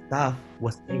stuff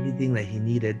was everything that he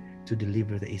needed to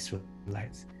deliver the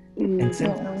Israelites. And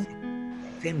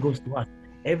same goes to us.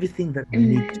 Everything that we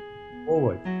need to move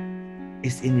forward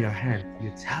is in your hands.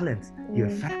 Your talents, your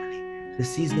family, the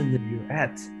season that you're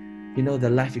at, you know, the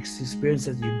life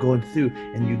experiences you've gone through,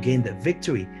 and you gain that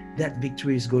victory. That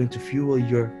victory is going to fuel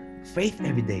your faith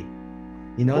every day.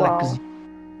 You know, like, because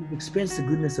you've experienced the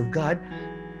goodness of God,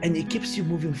 and it keeps you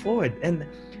moving forward. And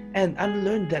I've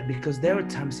learned that because there are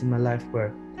times in my life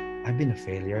where I've been a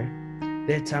failure.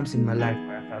 There are times in my life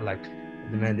where I felt like,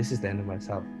 man, this is the end of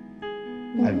myself.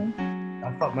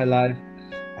 I've thought my life,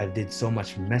 I did so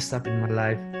much mess up in my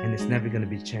life, and it's never gonna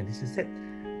be changed. This is it.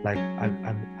 Like,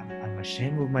 I'm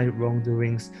ashamed of my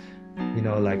wrongdoings. You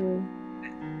know, like,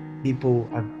 people,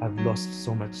 I've lost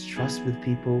so much trust with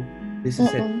people. This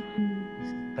is it.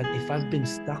 But if I've been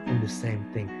stuck on the same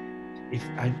thing,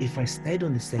 if I stayed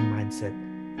on the same mindset,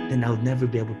 then I'll never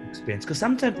be able to experience. Because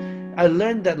sometimes I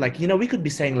learned that, like, you know, we could be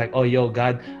saying like, oh, yo,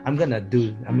 God, I'm gonna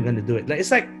do it. Like,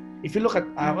 it's like, if you look at,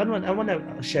 I want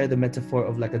to share the metaphor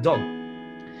of like a dog.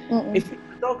 If a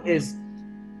dog is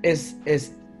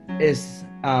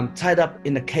tied up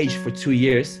in a cage for 2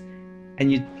 years,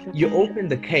 and you open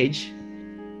the cage,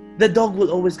 the dog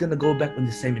will always gonna go back in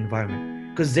the same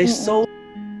environment, because they're so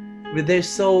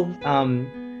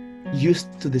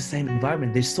used to the same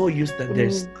environment. They're so used that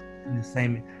they're stuck in the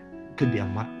same, could be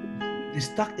they're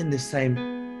stuck in the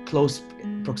same close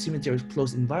proximity or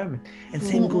close environment. And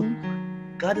same goes,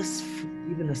 God has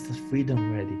given us the freedom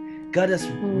already. God has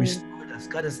restored us.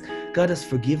 God has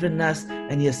forgiven us,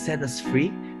 and he has set us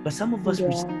free. But some of us,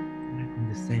 we're stuck in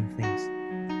the same things,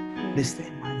 the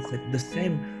same mindset, the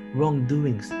same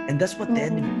wrongdoings. And that's what the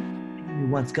enemy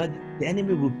wants. The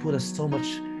enemy will put us so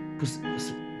much,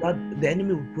 the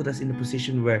enemy will put us in a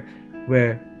position where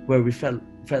we felt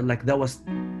like that was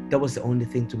the only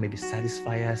thing to maybe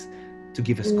satisfy us, to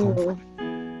give us comfort.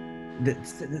 The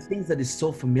things that is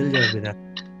so familiar with us,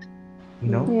 you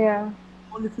know? Yeah.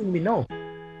 The only thing we know.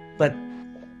 But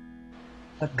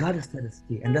God has set us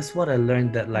free. And that's what I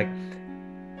learned, that, like,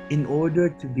 in order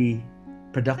to be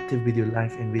productive with your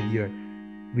life and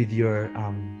with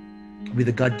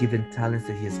the God-given talents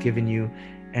that he has given you,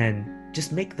 and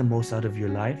just make the most out of your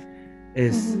life,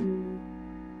 is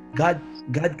God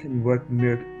can work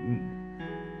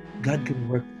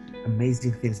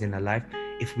amazing things in our life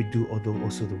if we do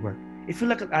also the work. If you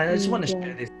look at, I just want to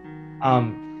share this.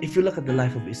 if you look at the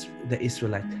life of the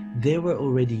Israelites, they were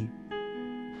already,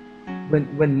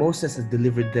 when Moses has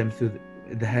delivered them through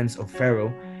the hands of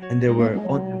Pharaoh, and they were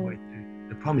on their way to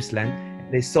the promised land,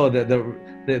 they saw that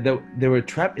they were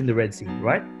trapped in the Red Sea,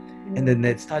 right? And then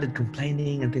they started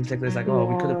complaining and things like this, like, oh,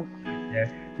 we could have there,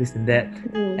 this and that.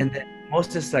 And then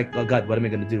Moses like, oh God, what am I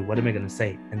going to do? What am I going to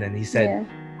say? And then he said,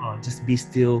 oh, just be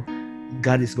still.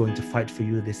 God is going to fight for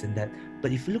you, this and that.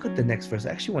 But if you look at the next verse,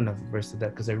 I actually want to verse to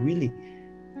that, because I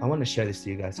want to share this to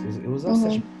you guys, because it was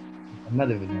such. I'm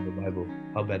not even in the Bible.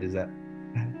 How bad is that?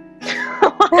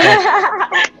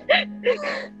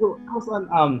 So I was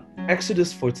on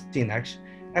Exodus 14, actually.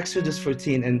 Exodus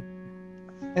 14, and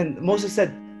Moses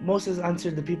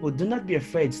answered the people, do not be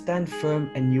afraid, stand firm,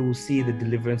 and you will see the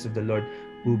deliverance of the Lord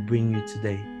who will bring you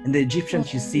today. And the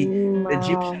Egyptians you see, the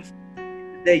Egyptians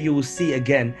today you will see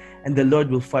again, and the Lord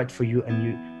will fight for you, and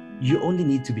you only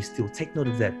need to be still. Take note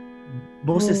of that.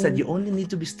 Moses said you only need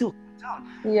to be still.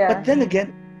 But then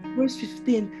again, verse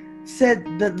 15 said,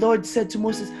 the Lord said to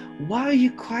Moses, why are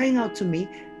you crying out to me?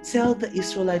 Tell the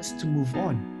Israelites to move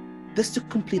on. That's the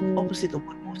complete opposite of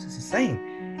what Moses is saying.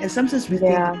 And sometimes we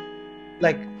think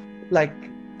like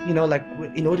in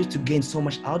order to gain so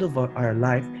much out of our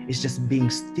life, it's just being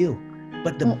still.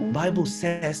 But the Bible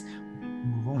says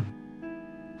move on.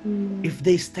 If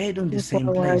they stayed on the same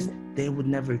place, they would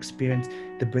never experience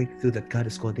the breakthrough that God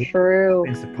has called. True.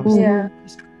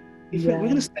 If we're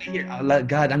gonna stay here, like,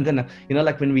 God, I'm gonna,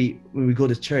 like when we go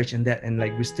to church and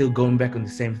like we're still going back on the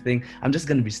same thing, I'm just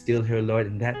gonna be still here, Lord,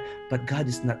 and that. But God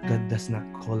does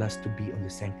not call us to be on the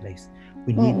same place.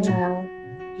 We need to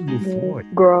move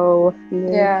forward, grow.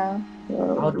 Marry.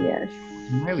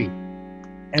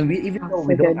 And even though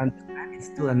we don't understand, it's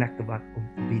still an act of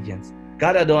obedience.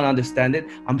 God, I don't understand it.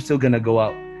 I'm still gonna go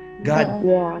out. God,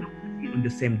 be on the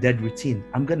same dead routine.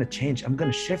 I'm gonna change. I'm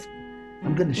gonna shift.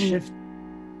 And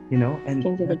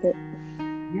change it a bit.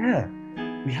 Yeah,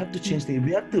 we have to change things.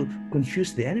 We have to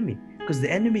confuse the enemy, because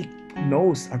the enemy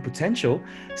knows our potential,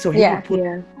 so he will put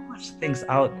so much things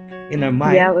out in our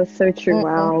mind. Yeah, that's so true.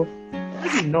 Wow. He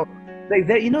doesn't know. Like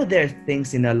there are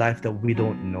things in our life that we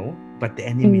don't know, but the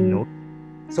enemy knows.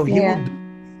 So he will do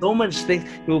so much things.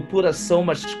 He will put us so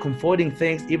much comforting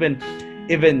things, even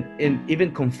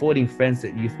comforting friends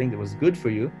that you think it was good for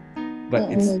you, but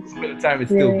it's over the time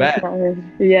it's still bad. Or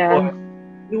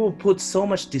he will put so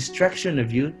much distraction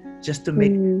of you just to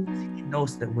make he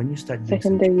knows that when you start doing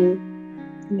something, you're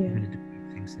going to do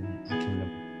great things in the kingdom.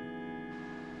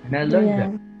 And I learned that.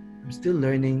 I'm still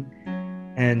learning,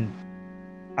 and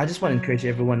I just want to encourage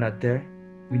everyone out there,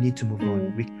 we need to move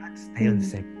on. We can't stay on the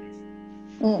same place.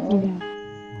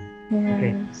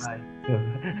 Okay, bye.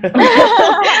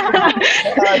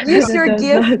 Use your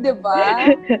gift,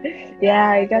 diba?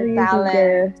 Yeah, you gotta use your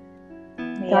gift.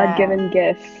 God-given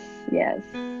gifts. Yes.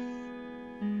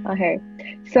 Okay.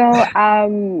 So,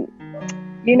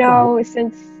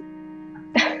 since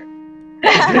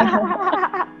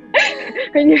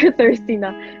when you're thirsty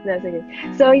now, that's okay.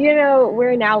 So,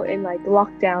 we're now in like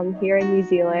lockdown here in New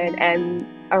Zealand and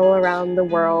all around the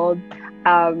world.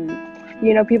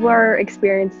 People are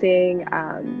experiencing,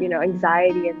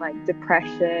 anxiety and like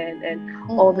depression and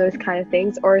all those kind of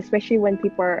things, or especially when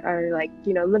people are like,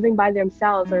 living by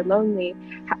themselves or lonely.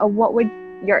 What would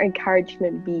your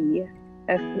encouragement be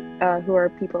if who are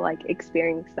people like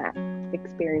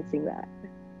experiencing that?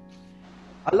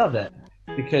 I love that,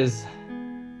 because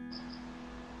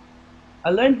I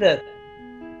learned that,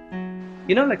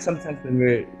 like sometimes when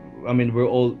we're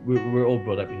all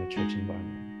brought up in a church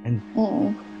environment, and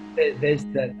there's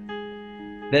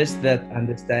that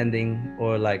understanding,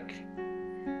 or like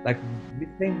we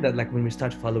think that like when we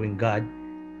start following God,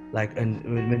 like, and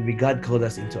when God called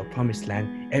us into a promised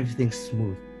land, everything's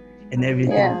smooth and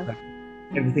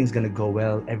everything's gonna go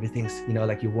well. Everything's,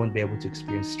 like you won't be able to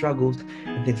experience struggles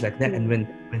and things like that. And when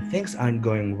things aren't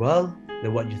going well,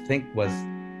 then what you think was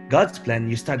God's plan,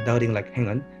 you start doubting, like, hang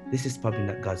on, this is probably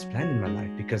not God's plan in my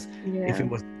life, because if it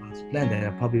was God's plan, then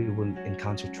I probably wouldn't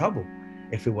encounter trouble.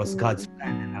 If it was God's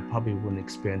plan, then I probably wouldn't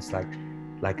experience like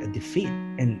a defeat.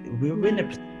 And we're in a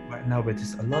position right now where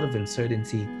there's a lot of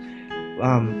uncertainty.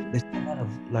 There's a lot of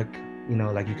like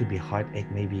you could be heartache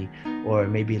maybe, or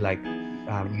maybe like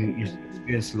you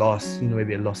experience loss,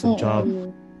 maybe a loss of job,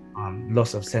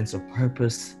 loss of sense of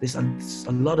purpose. There's a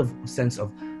lot of sense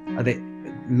of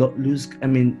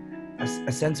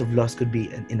a sense of loss could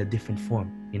be in a different form,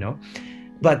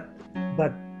 but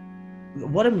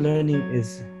what I'm learning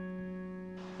is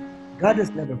God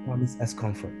has never promised us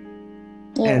comfort.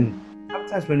 And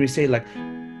sometimes when we say like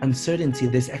uncertainty,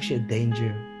 there's actually a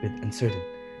danger with uncertain.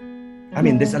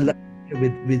 There's a lot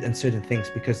with uncertain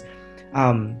things, because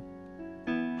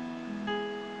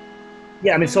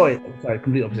Yeah, I mean, sorry,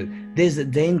 complete opposite. There's a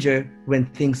danger when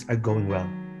things are going well.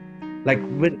 Like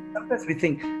when sometimes we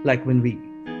think like when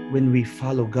we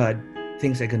follow God,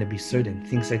 things are gonna be certain,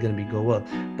 things are gonna be go well.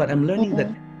 But I'm learning that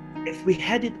if we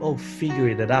had it all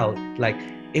figured it out, like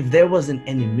if there wasn't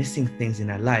any missing things in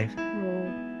our life,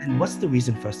 then what's the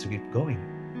reason for us to keep going?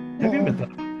 Have you ever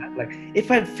thought about that? Like if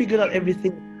I had figured out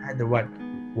everything, if I had the right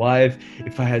wife,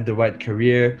 if I had the right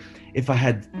career, if I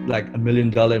had like $1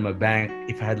 million in my bank,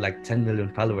 if I had like 10 million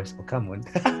followers, oh come on.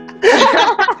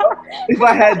 if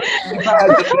I had the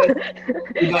best,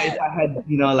 if I had,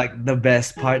 like the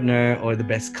best partner or the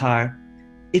best car,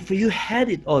 if you had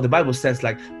it all, the Bible says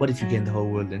like, what if you gain the whole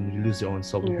world and you lose your own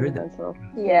soul? You heard that?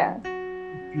 Yeah.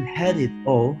 If you had it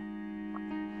all,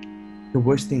 the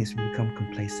worst thing is we become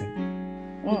complacent.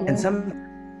 And some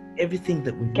everything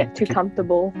that we get too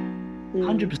comfortable.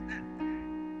 100%.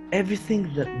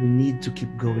 Everything that we need to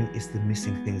keep going is the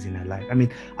missing things in our life. I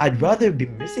mean, I'd rather be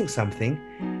missing something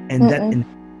and that enables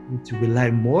me to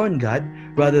rely more on God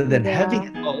rather than having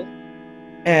it all.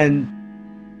 And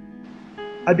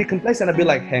I'd be complacent. I'd be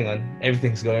like, hang on,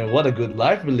 everything's going. What a good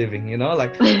life we're living,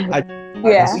 like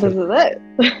this is it.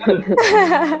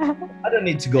 I don't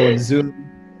need to go on Zoom.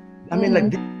 I mean,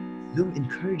 like Zoom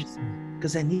encourages me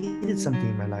because I needed something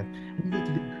in my life. I needed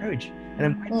to be encouraged, and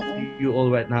I'm grateful to you all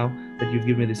right now that you've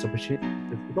given me this opportunity.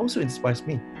 It also inspires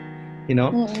me,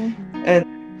 and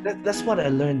that's what I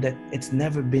learned, that it's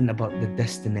never been about the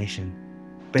destination,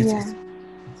 but it's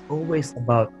always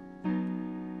about.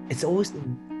 It's always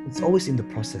in the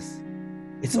process.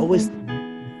 It's always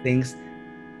things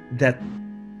that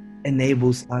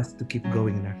enables us to keep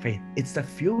going in our faith. It's the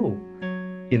fuel,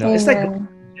 It's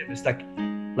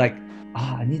like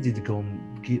I needed to go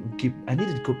I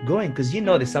needed to keep going because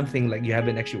there's something like you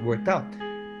haven't actually worked out.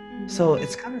 So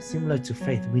it's kind of similar to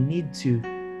faith. We need to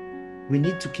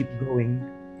keep going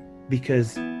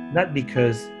not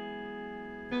because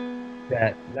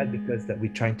that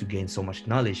we're trying to gain so much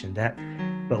knowledge and that,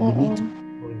 but we need to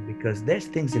keep going because there's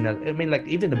things in that. I mean, like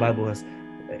even the Bible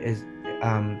is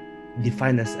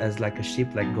defined us as like a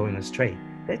sheep like going astray.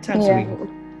 There are times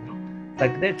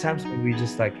there are times when we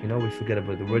just like we forget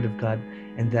about the word of God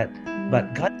and that,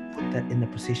 but God put that in a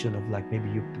position of like maybe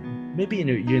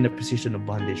you're in a position of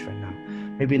bondage right now,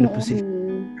 maybe in a position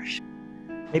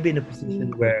maybe in a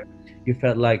position where you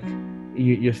felt like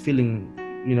you're feeling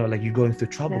like you're going through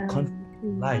trouble, conflict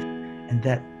in life, and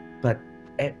that, but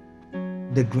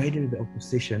the greater the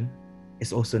opposition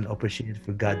is also an opportunity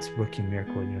for God's working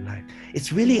miracle in your life.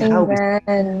 It's really how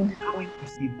we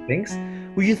perceive things.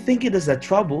 Well, you think it as a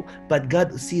trouble, but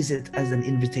God sees it as an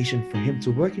invitation for Him to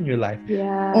work in your life. We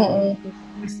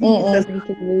see it as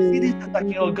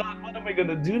like, God, what am I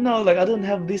gonna do now? Like I don't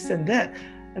have this and that,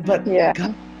 but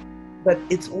God, but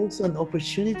it's also an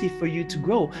opportunity for you to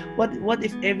grow. What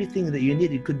if everything that you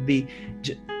need could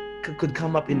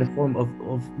come up in the form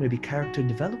of maybe character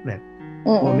development,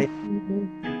 or maybe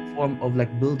in the form of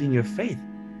like building your faith,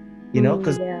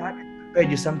 because God has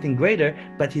prepared you something greater,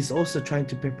 but He's also trying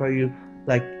to prepare you,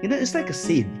 like it's like a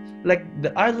seed. Like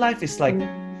our life is like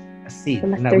a seed.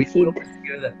 Now we always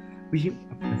hear that.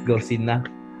 Let's go seed now.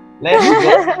 Let's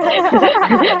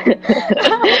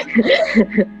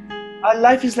go. Our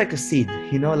life is like a seed,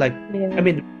 like I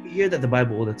mean, we hear that the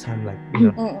Bible all the time, like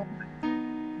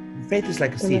faith is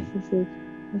like a seed.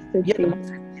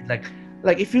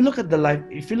 Like if you look at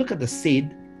the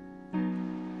seed,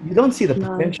 you don't see the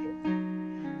potential.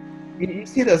 You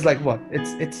see it as like what?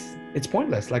 It's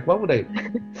pointless. Like why would I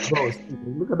grow a seed?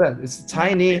 Look at that. It's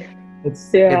tiny. It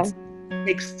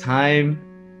takes time.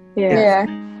 I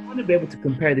want to be able to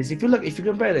compare this. If you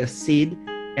compare a seed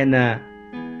and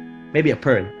maybe a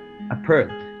pearl,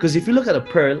 because if you look at a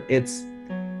pearl, it's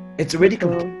already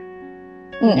complete.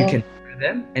 You can buy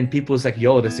them, and people's like,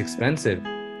 yo, that's expensive.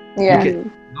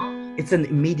 It's an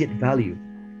immediate value.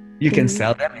 You can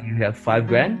sell them, and you have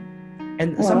 $5,000.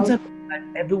 And sometimes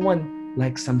everyone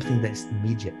likes something that's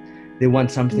immediate. They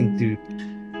want something to,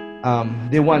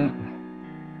 they want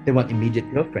immediate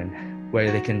girlfriend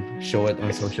where they can show it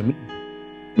on social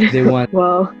media. They want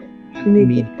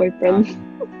immediate boyfriend,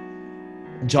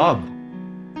 job,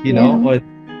 or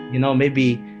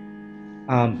maybe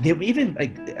they even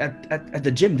like at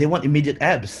the gym they want immediate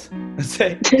abs.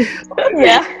 Say,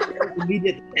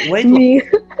 immediate weight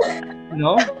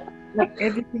loss. Like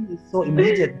everything is so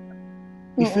immediate.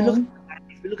 If you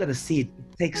look at the seed,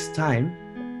 it takes time,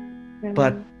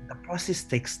 but the process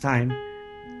takes time,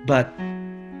 but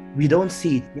we don't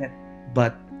see it yet.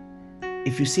 But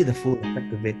if you see the full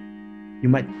effect of it, you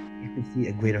can see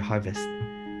a greater harvest.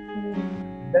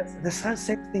 That's the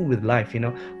same thing with life,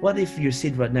 What if your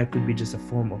seed right now could be just a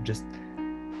form of just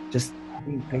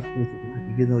being faithful to God,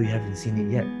 even though you haven't seen it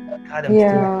yet. God, I'm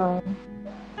still,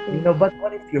 Yeah. but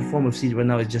what if your form of seed right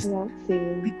now is just Not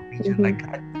seeing. being obedient? Like,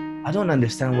 God, I don't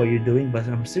understand what you're doing, but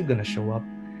I'm still gonna show up.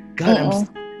 God,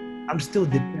 I'm still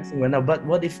depressing right now. But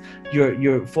what if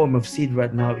your form of seed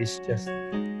right now is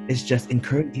just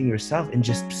encouraging yourself and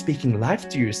just speaking life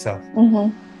to yourself?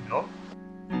 You know,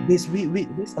 there's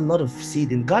a lot of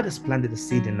seed, and God has planted a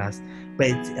seed in us, but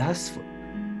it's us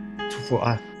for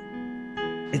us.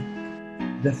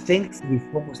 The things we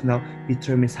focus now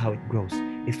determines how it grows.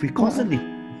 If we constantly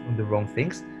focus on the wrong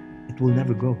things, it will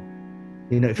never grow.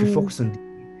 If we focus on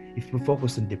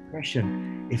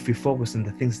depression, if we focus on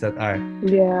the things that are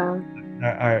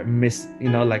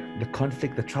like the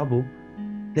conflict, the trouble,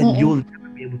 then you'll never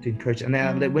be able to encourage. And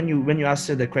like when you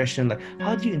answer the question, like,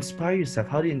 how do you inspire yourself?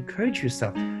 How do you encourage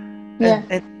yourself?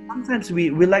 And sometimes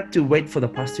we like to wait for the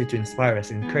pastor to inspire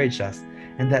us, encourage us,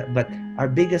 but our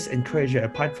biggest encourager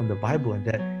apart from the Bible and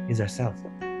that is ourselves.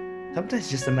 Sometimes it's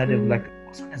just a matter of like,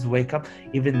 sometimes wake up,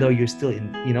 even though you're still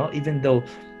in, even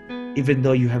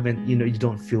though you haven't, you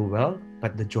don't feel well,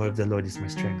 but the joy of the Lord is my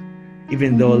strength.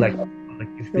 Even though like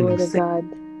you're feeling sick,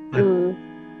 but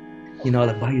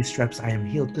like, by your stripes I am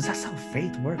healed, because that's how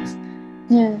faith works.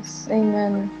 Yes,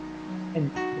 amen. And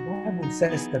the Bible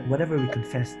says that whatever we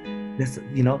confess, that's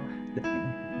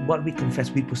what we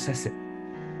confess, we possess it.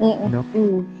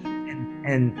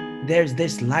 And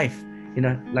there's life,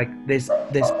 like there's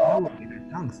power in our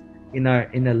tongues, in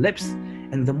our lips,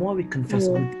 and the more we confess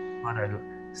good about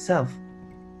ourselves,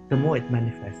 the more it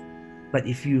manifests. But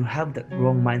if you have that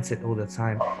wrong mindset all the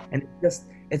time, and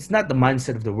it's not the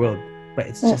mindset of the world, but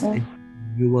it's just a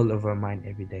renewal of our mind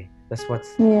every day. That's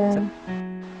what's Yeah.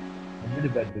 I'm really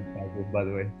bad with Bible, by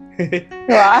the way.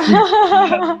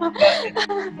 Wow.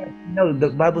 No, the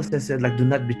Bible says that, like, do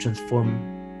not be transformed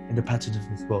in the patterns of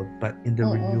this world, but in the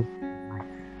renewal of your mind.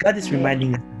 God is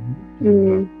reminding us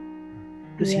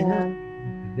because He knows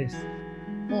this.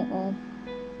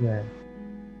 Yeah.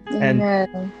 And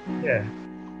yeah.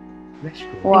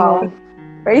 Wow.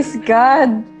 Praise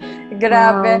God.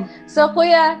 Grabe. So,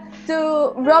 Kuya,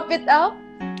 to wrap it up,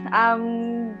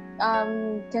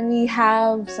 can we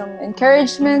have some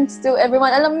encouragements to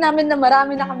everyone? Alam namin na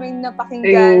marami na kaming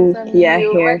napakinggan from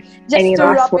you. Here. Just any to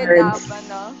last wrap words? it up,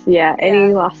 ano?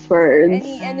 Any last words?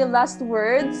 Any last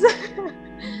words?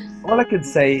 All I could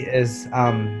say is,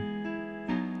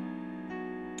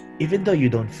 even though you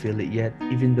don't feel it yet,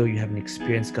 even though you haven't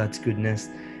experienced God's goodness,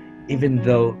 even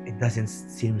though it doesn't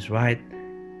seem right,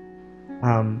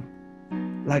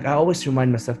 like I always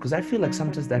remind myself, because I feel like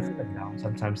sometimes I feel like down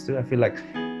sometimes too. I feel like,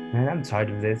 man, I'm tired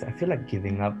of this. I feel like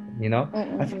giving up,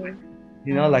 I feel like,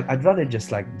 like I'd rather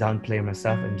just like downplay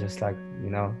myself and just like,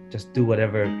 just do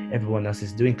whatever everyone else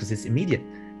is doing, because it's immediate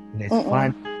and it's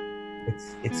fun,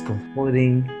 it's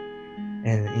comforting,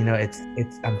 and it's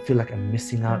I feel like I'm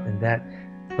missing out in that.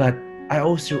 But I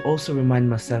also remind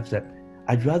myself that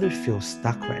I'd rather feel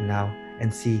stuck right now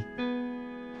and see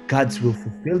God's will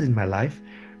fulfilled in my life,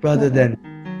 rather than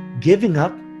giving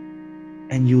up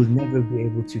and you'll never be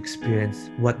able to experience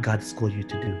what God's called you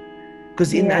to do.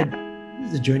 Because this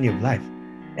is the journey of life,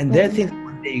 and there are things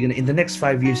one day in the next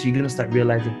 5 years you're gonna start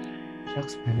realizing,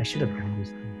 shucks, man, I should have done this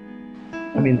thing.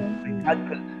 I mean,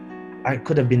 I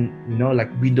could have been, like,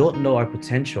 we don't know our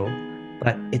potential,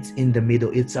 but it's in the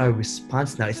middle. It's our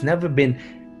response now. It's never been.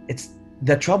 It's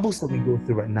the troubles that we go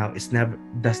through right now.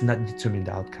 Does not determine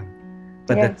the outcome,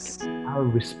 but that's our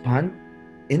response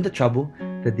in the trouble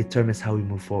that determines how we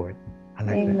move forward. I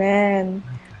like that. Amen.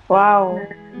 Wow.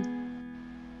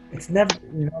 It's never,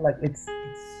 like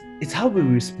it's how we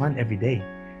respond every day,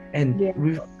 and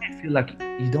we might feel like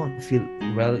you don't feel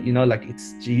well, like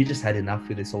you just had enough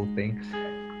with this whole thing.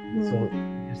 So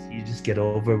you just get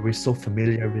over. We're so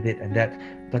familiar with it and that,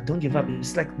 but don't give up.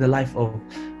 It's like the life of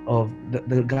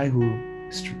the guy who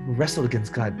wrestled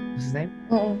against God. What's his name?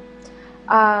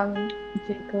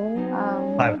 Jacob.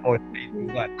 5, 4, 3,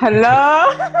 2, 1.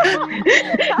 Hello.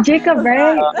 Jacob,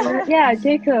 right? Yeah,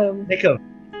 Jacob.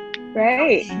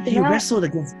 Right. He wrestled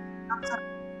against.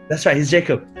 That's right. He's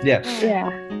Jacob. Yeah.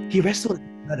 Yeah. He wrestled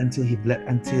against God until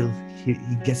he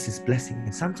gets his blessing.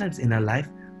 And sometimes in our life,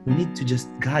 we need to just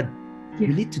we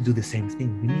need to do the same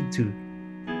thing. We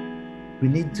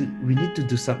need to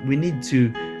do something. We need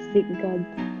to seek God.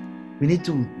 We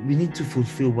need to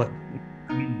fulfill what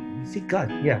seek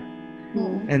God. Yeah.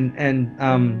 And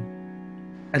I'm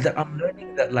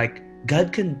learning that, like,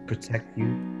 God can protect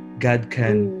you. God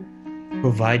can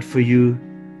provide for you.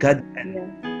 God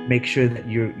can make sure that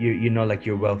you're like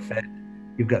you're well fed.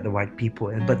 You've got the right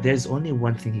people. But there's only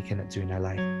one thing He cannot do in our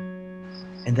life,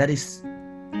 and that is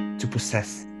to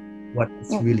possess what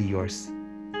is really yours.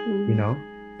 You know,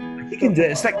 he can do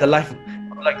it. It's like the life,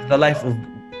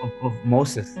 of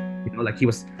Moses. You know, like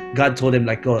God told him,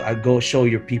 like, go show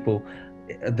your people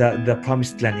the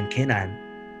promised land in Canaan.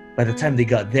 By the time they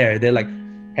got there, they're like,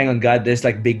 hang on, God, there's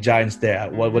like big giants there.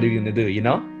 What are you gonna do? You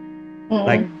know,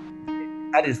 like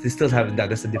they still haven't done.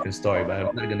 That's a different story, but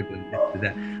I'm not gonna go into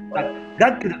that. But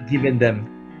God could have given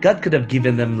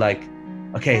them like,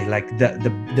 okay, like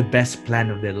the best plan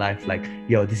of their life, like,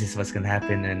 yo, this is what's gonna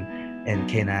happen in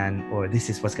Canaan, or this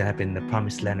is what's gonna happen in the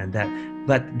promised land and that.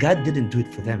 But God didn't do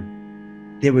it for them.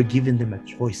 They were giving them a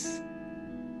choice.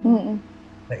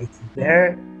 But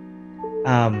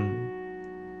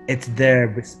it's their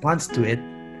response to it,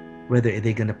 whether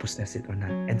they're gonna possess it or not.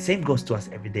 And same goes to us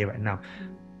every day right now.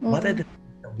 What are the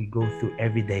things that we go through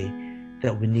every day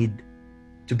that we need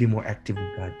to be more active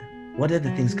with God? What are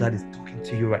the things God is talking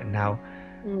to you right now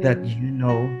that you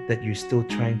know that you're still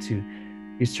trying to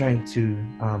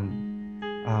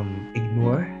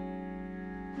ignore?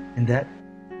 And that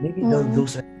maybe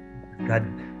those are God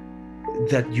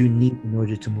that you need in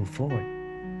order to move forward.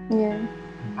 Yeah.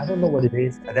 I don't know what it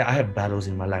is. I have battles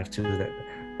in my life too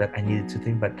that I needed to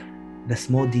think, but the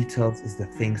small details is the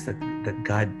things that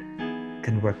God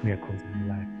can work miracles in your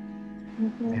life.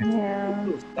 Yeah. If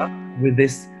you're stuck with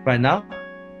this right now,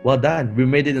 well done. We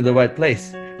made it in the right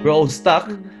place. We're all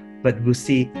stuck, but we'll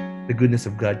see the goodness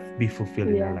of God be fulfilled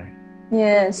in our life.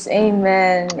 Yes.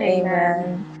 Amen.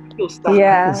 Amen. I feel stuck.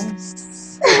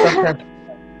 Yes.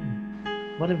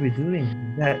 What are we doing?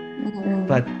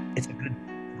 But it's a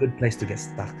good place to get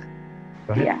stuck,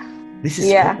 right? Yeah. This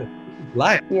is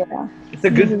life. Yeah. It's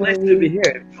a good place to be here.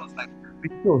 It feels like we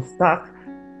feel stuck,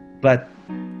 but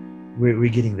we're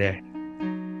getting there.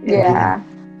 Yeah.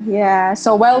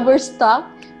 So while we're stuck,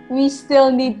 we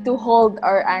still need to hold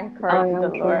our anchor in the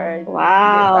Lord.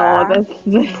 Wow, that's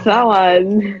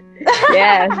someone.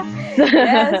 Yes.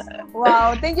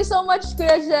 Wow. Thank you so much,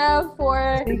 Kuya Jeff, for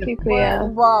a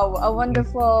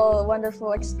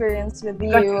wonderful experience with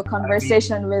you, a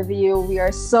conversation with you. We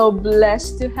are so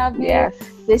blessed to have you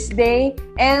this day.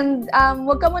 And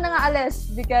wag ka muna nga alis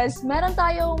because meron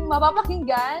tayong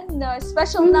mapapakinggan na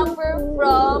special number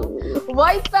from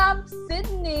YPAP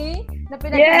Sydney na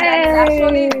pinagkainan.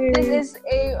 Actually, this is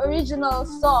a original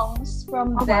songs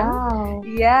from them. Wow.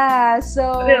 Yeah,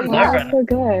 so so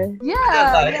good.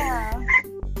 Yeah.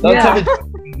 Don't tell me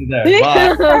there. No.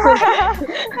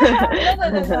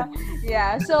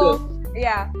 Yeah. So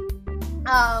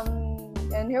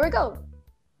and here we go.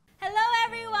 Hello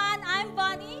everyone, I'm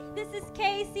Bonnie. This is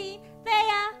Casey,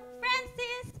 Thea,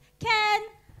 Francis, Ken,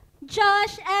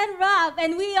 Josh, and Rob,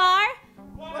 and we are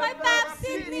YPAP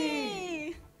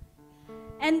Sydney.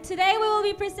 And today we will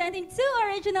be presenting 2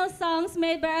 original songs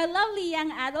made by our lovely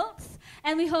young adults,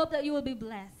 and we hope that you will be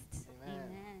blessed.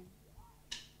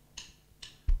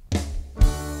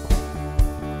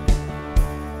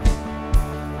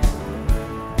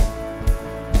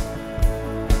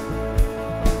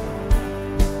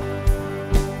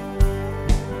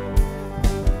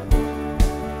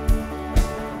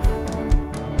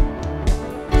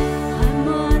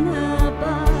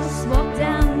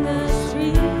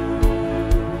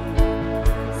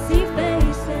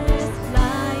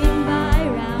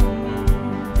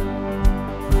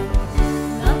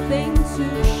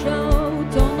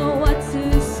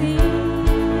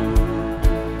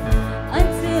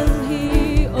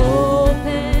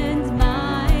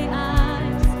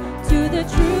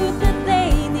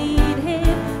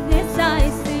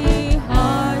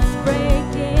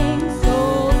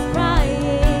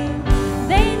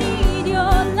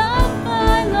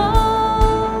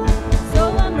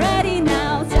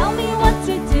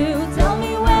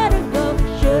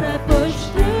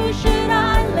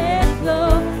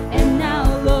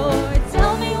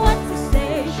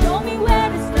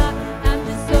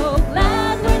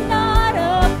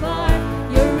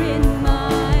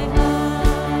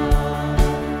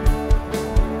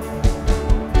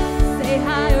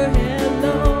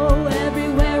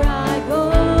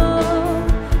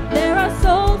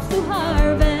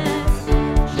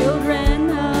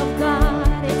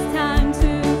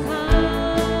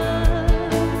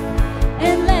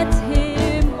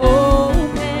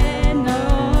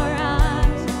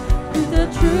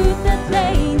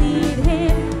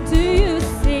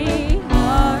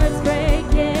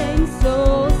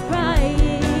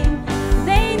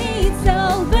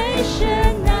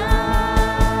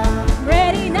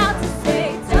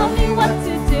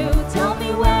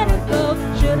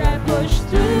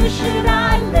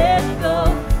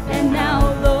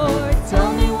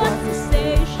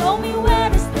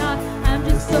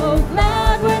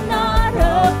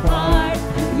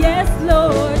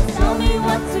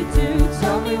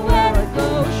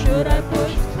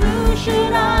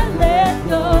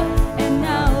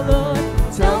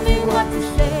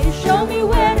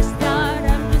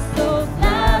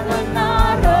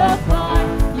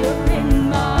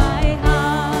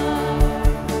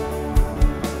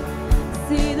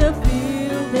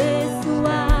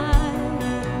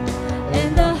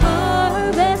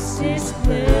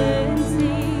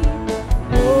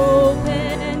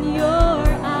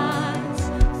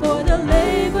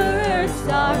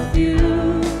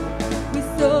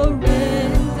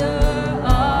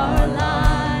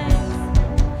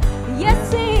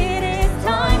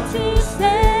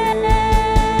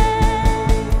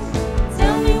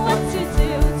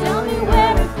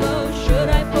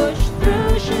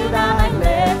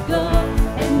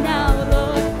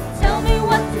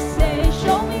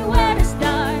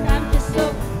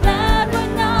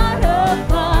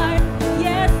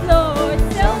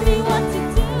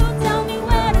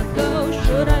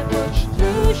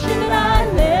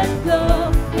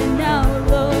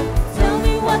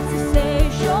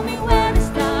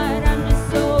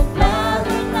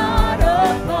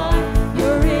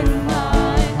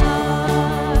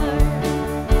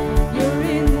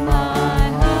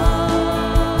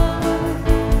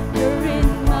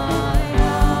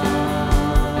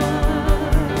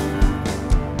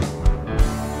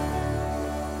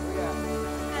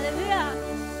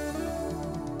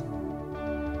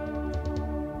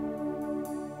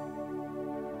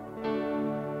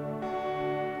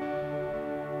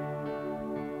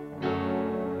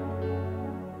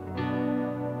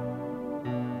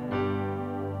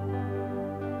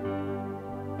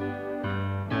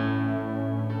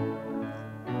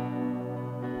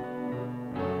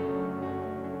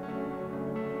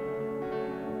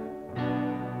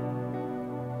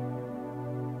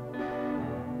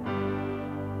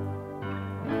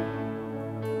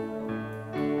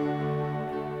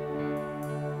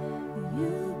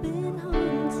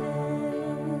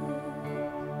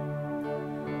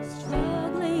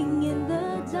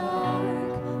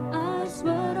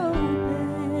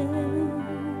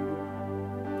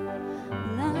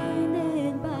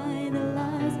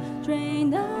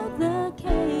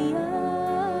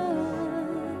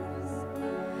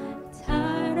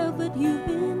 what you've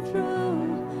been through,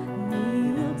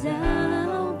 kneel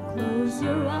down, close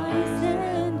your eyes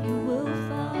and you will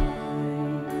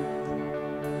find.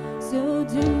 So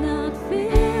do not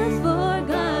fear, for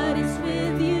God is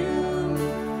with you.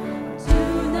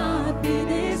 Do not be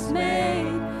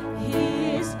dismayed,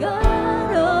 He is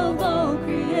God of all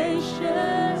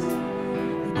creation.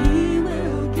 He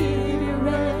will give you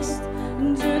rest.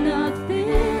 Do not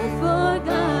fear, for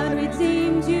God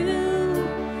redeemed you.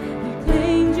 He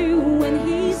claimed you when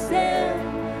He said,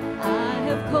 I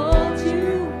have called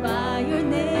you by your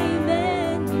name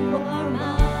and you are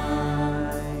mine.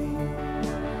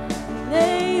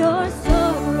 Lay your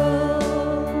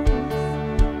sorrows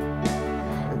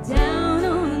down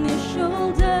on His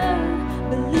shoulder.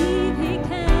 Believe He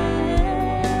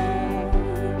can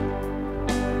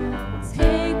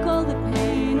take all the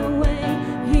pain away.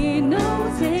 He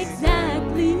knows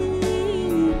exactly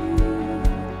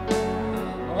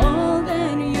all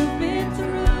that you've been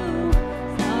through.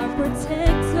 Our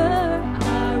protector,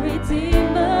 our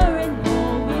redeemer, and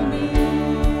all we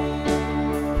need.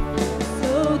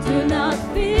 So do not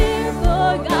fear,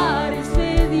 for God is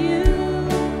with you.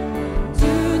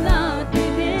 Do not be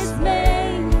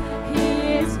dismayed, He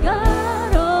is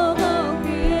God of all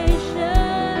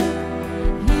creation.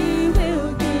 He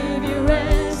will give you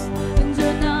rest. And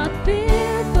do not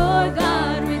fear, for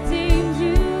God redeemed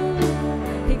you.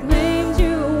 He claimed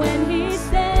you when He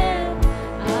said,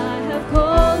 I have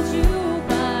called you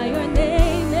by your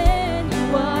name and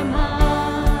you are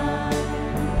mine.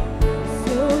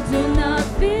 So do not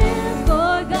fear,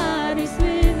 for God is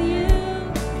with you.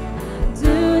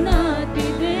 Do not be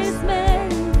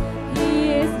dismayed, He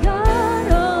is God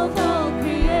of all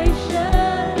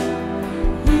creation.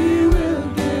 He will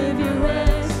give you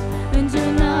rest. And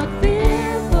do not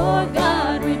fear, for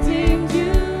God redeemed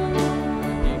you.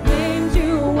 He claimed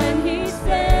you when He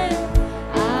said,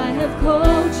 I have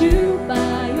called you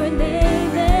by your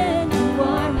name and you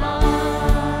are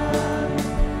mine.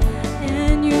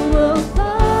 And you will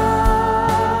find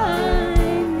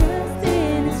rest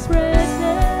in His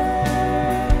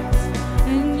presence.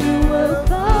 And you will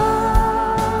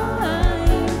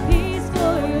find peace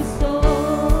for your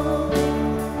soul.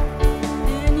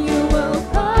 And you will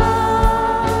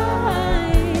find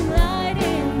light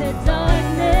in the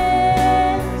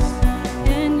darkness.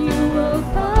 And you will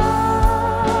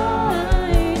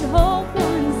find hope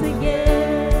once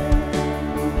again.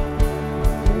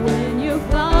 When you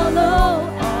follow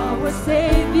our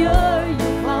Savior,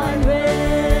 you find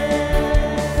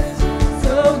rest.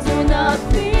 So do not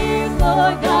fear,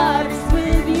 for God is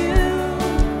with you.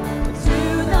 Do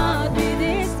not be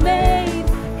dismayed,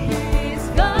 He is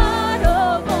God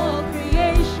of all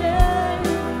creation.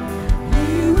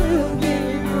 He will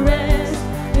give you rest.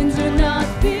 And do not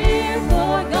fear,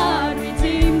 for God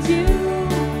redeemed you.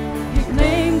 He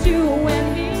claimed you when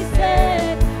He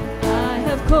said, I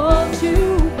have called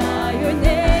you by your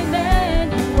name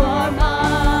and you are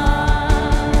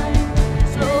mine.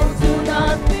 So do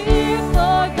not fear,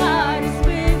 for God is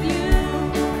with you.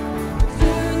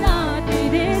 Do not be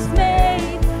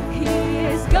dismayed, He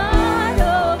is God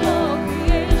of all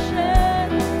creation.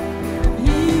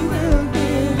 He will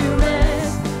give you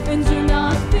rest. And do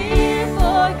not fear,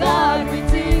 for God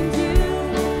redeemed you.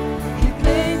 He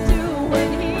claimed you when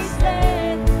He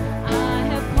said, I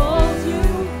have called you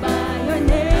by your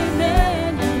name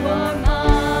and you are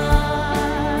mine.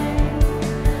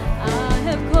 I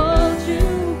have called you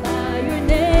by your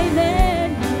name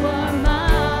and you are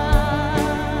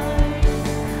mine.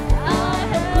 I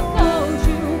have called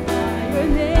you by your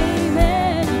name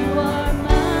and you are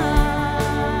mine.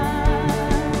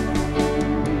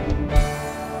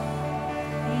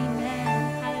 Amen.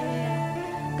 Hallelujah.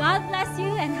 God bless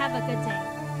you and have a good day.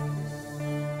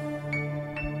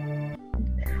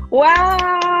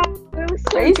 Wow, that was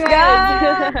so Praise good.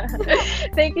 God.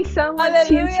 Thank you so much,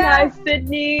 Hallelujah. TCI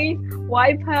Sydney,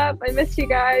 YPAP. I miss you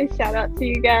guys. Shout out to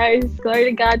you guys.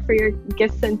 Glory to God for your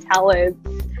gifts and talents.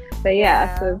 But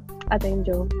yeah, so ating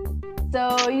Joe.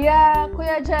 So yeah,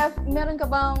 Kuya Jeff, meron ka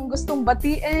bang gustong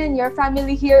batiin your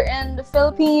family here in the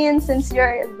Philippines since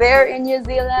you're there in New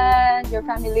Zealand, your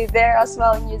family there as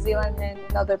well in New Zealand and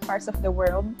in other parts of the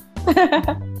world?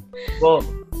 Well,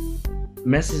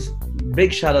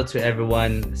 big shout out to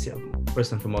everyone.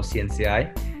 First and foremost,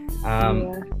 CNCI.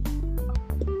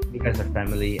 You guys are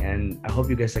family, and I hope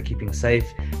you guys are keeping safe.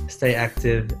 Stay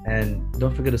active, and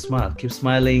don't forget to smile. Keep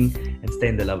smiling, and stay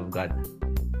in the love of God.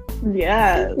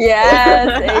 Yes.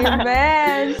 Yes,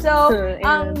 amen. So,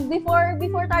 Amen. before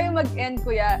tayo mag-end,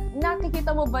 Kuya,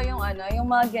 nakikita mo ba yung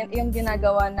yung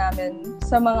ginagawa namin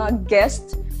sa mga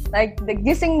guests? Like, the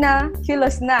gising na,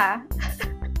 kilos na.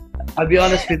 I'll be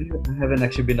honest with you, I haven't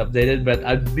actually been updated, but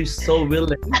I'd be so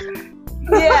willing.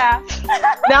 Yeah.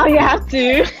 Now you have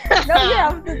to. Now you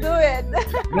have to do it.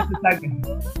 Just a second.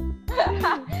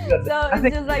 So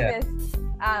it's just like this.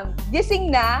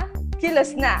 Gising na,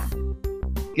 kilos na.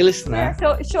 Kilis na.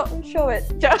 Show it.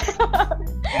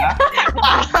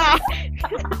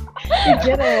 You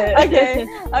did it.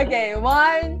 Okay.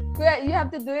 One. Kuya, you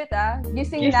have to do it,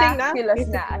 Gising na,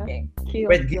 kilos na. Okay.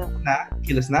 Wait, gising na,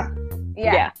 kilos na?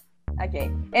 Yeah.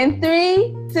 Okay. In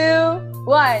 3, 2,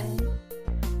 1.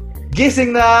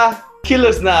 Gising na,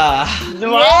 kilos na.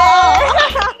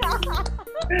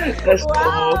 That's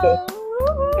Wow.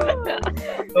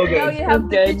 okay. Now you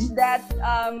have to Good. pitch that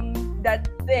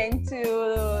thing to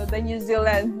the New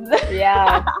Zealand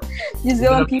Yeah. New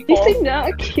Zealand people. Gising na,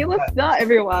 kilos na,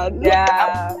 everyone.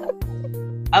 Yeah.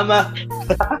 Ama.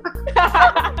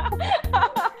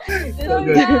 So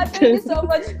yeah, thank you so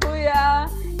much, Kuya.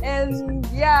 And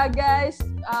yeah, guys,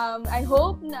 I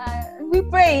hope we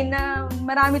pray na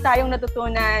marami tayong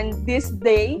natutunan this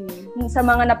day sa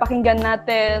mga napakinggan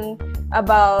natin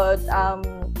about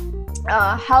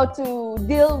how to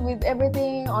deal with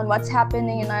everything on what's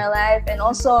happening in our life, and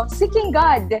also seeking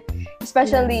God,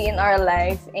 especially in our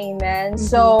life. Amen.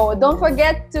 So don't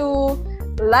forget to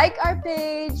like our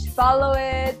page, follow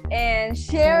it, and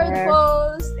share the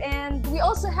post. And we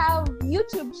also have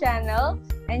YouTube channel,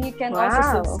 and you can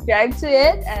also subscribe to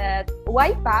it at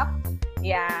YPAP.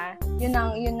 Yeah, yun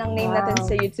ang name natin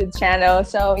sa YouTube channel.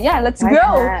 So yeah, let's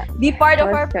grow. Be part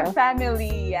of our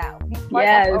family. Yeah, be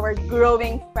part of our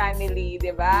growing family,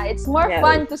 diba? It's more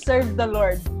fun to serve the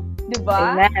Lord,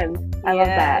 diba? Amen. I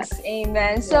love that.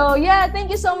 Amen. So yeah,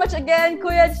 thank you so much again,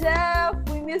 Kuya Jeff.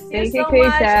 We miss you so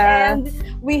much, and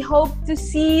we hope to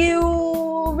see you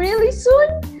really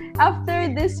soon after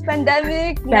this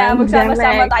pandemic. Na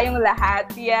magsama-sama tayong lahat.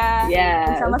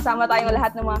 Magsama-sama tayong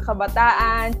lahat ng mga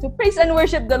kabataan to praise and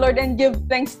worship the Lord and give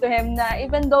thanks to Him na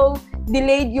even though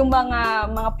delayed yung mga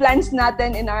plans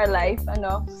natin in our life,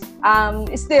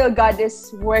 still God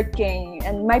is working,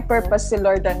 and my purpose si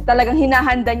Lord, talagang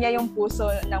hinahanda niya yung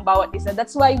puso ng bawat isa.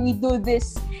 That's why we do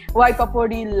this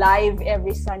YPAPuri live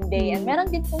every Sunday, and meron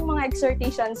din pong mga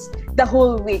exhortations the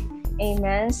whole week.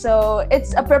 Amen. So,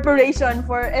 it's a preparation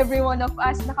for every one of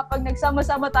us na kapag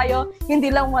nagsama-sama tayo, hindi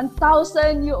lang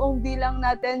 1,000 yung bilang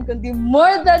natin, kundi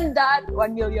more than that,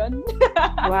 1 million.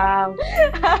 Wow.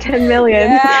 10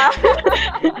 million. Yeah.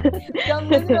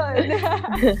 10 million.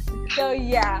 So,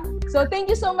 yeah. So, thank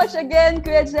you so much again,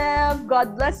 Kuya Jeff.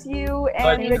 God bless you.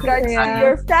 And regards to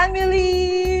your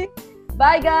family.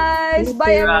 Bye, guys.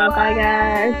 Bye, everyone. Bye,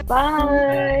 guys.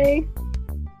 Bye.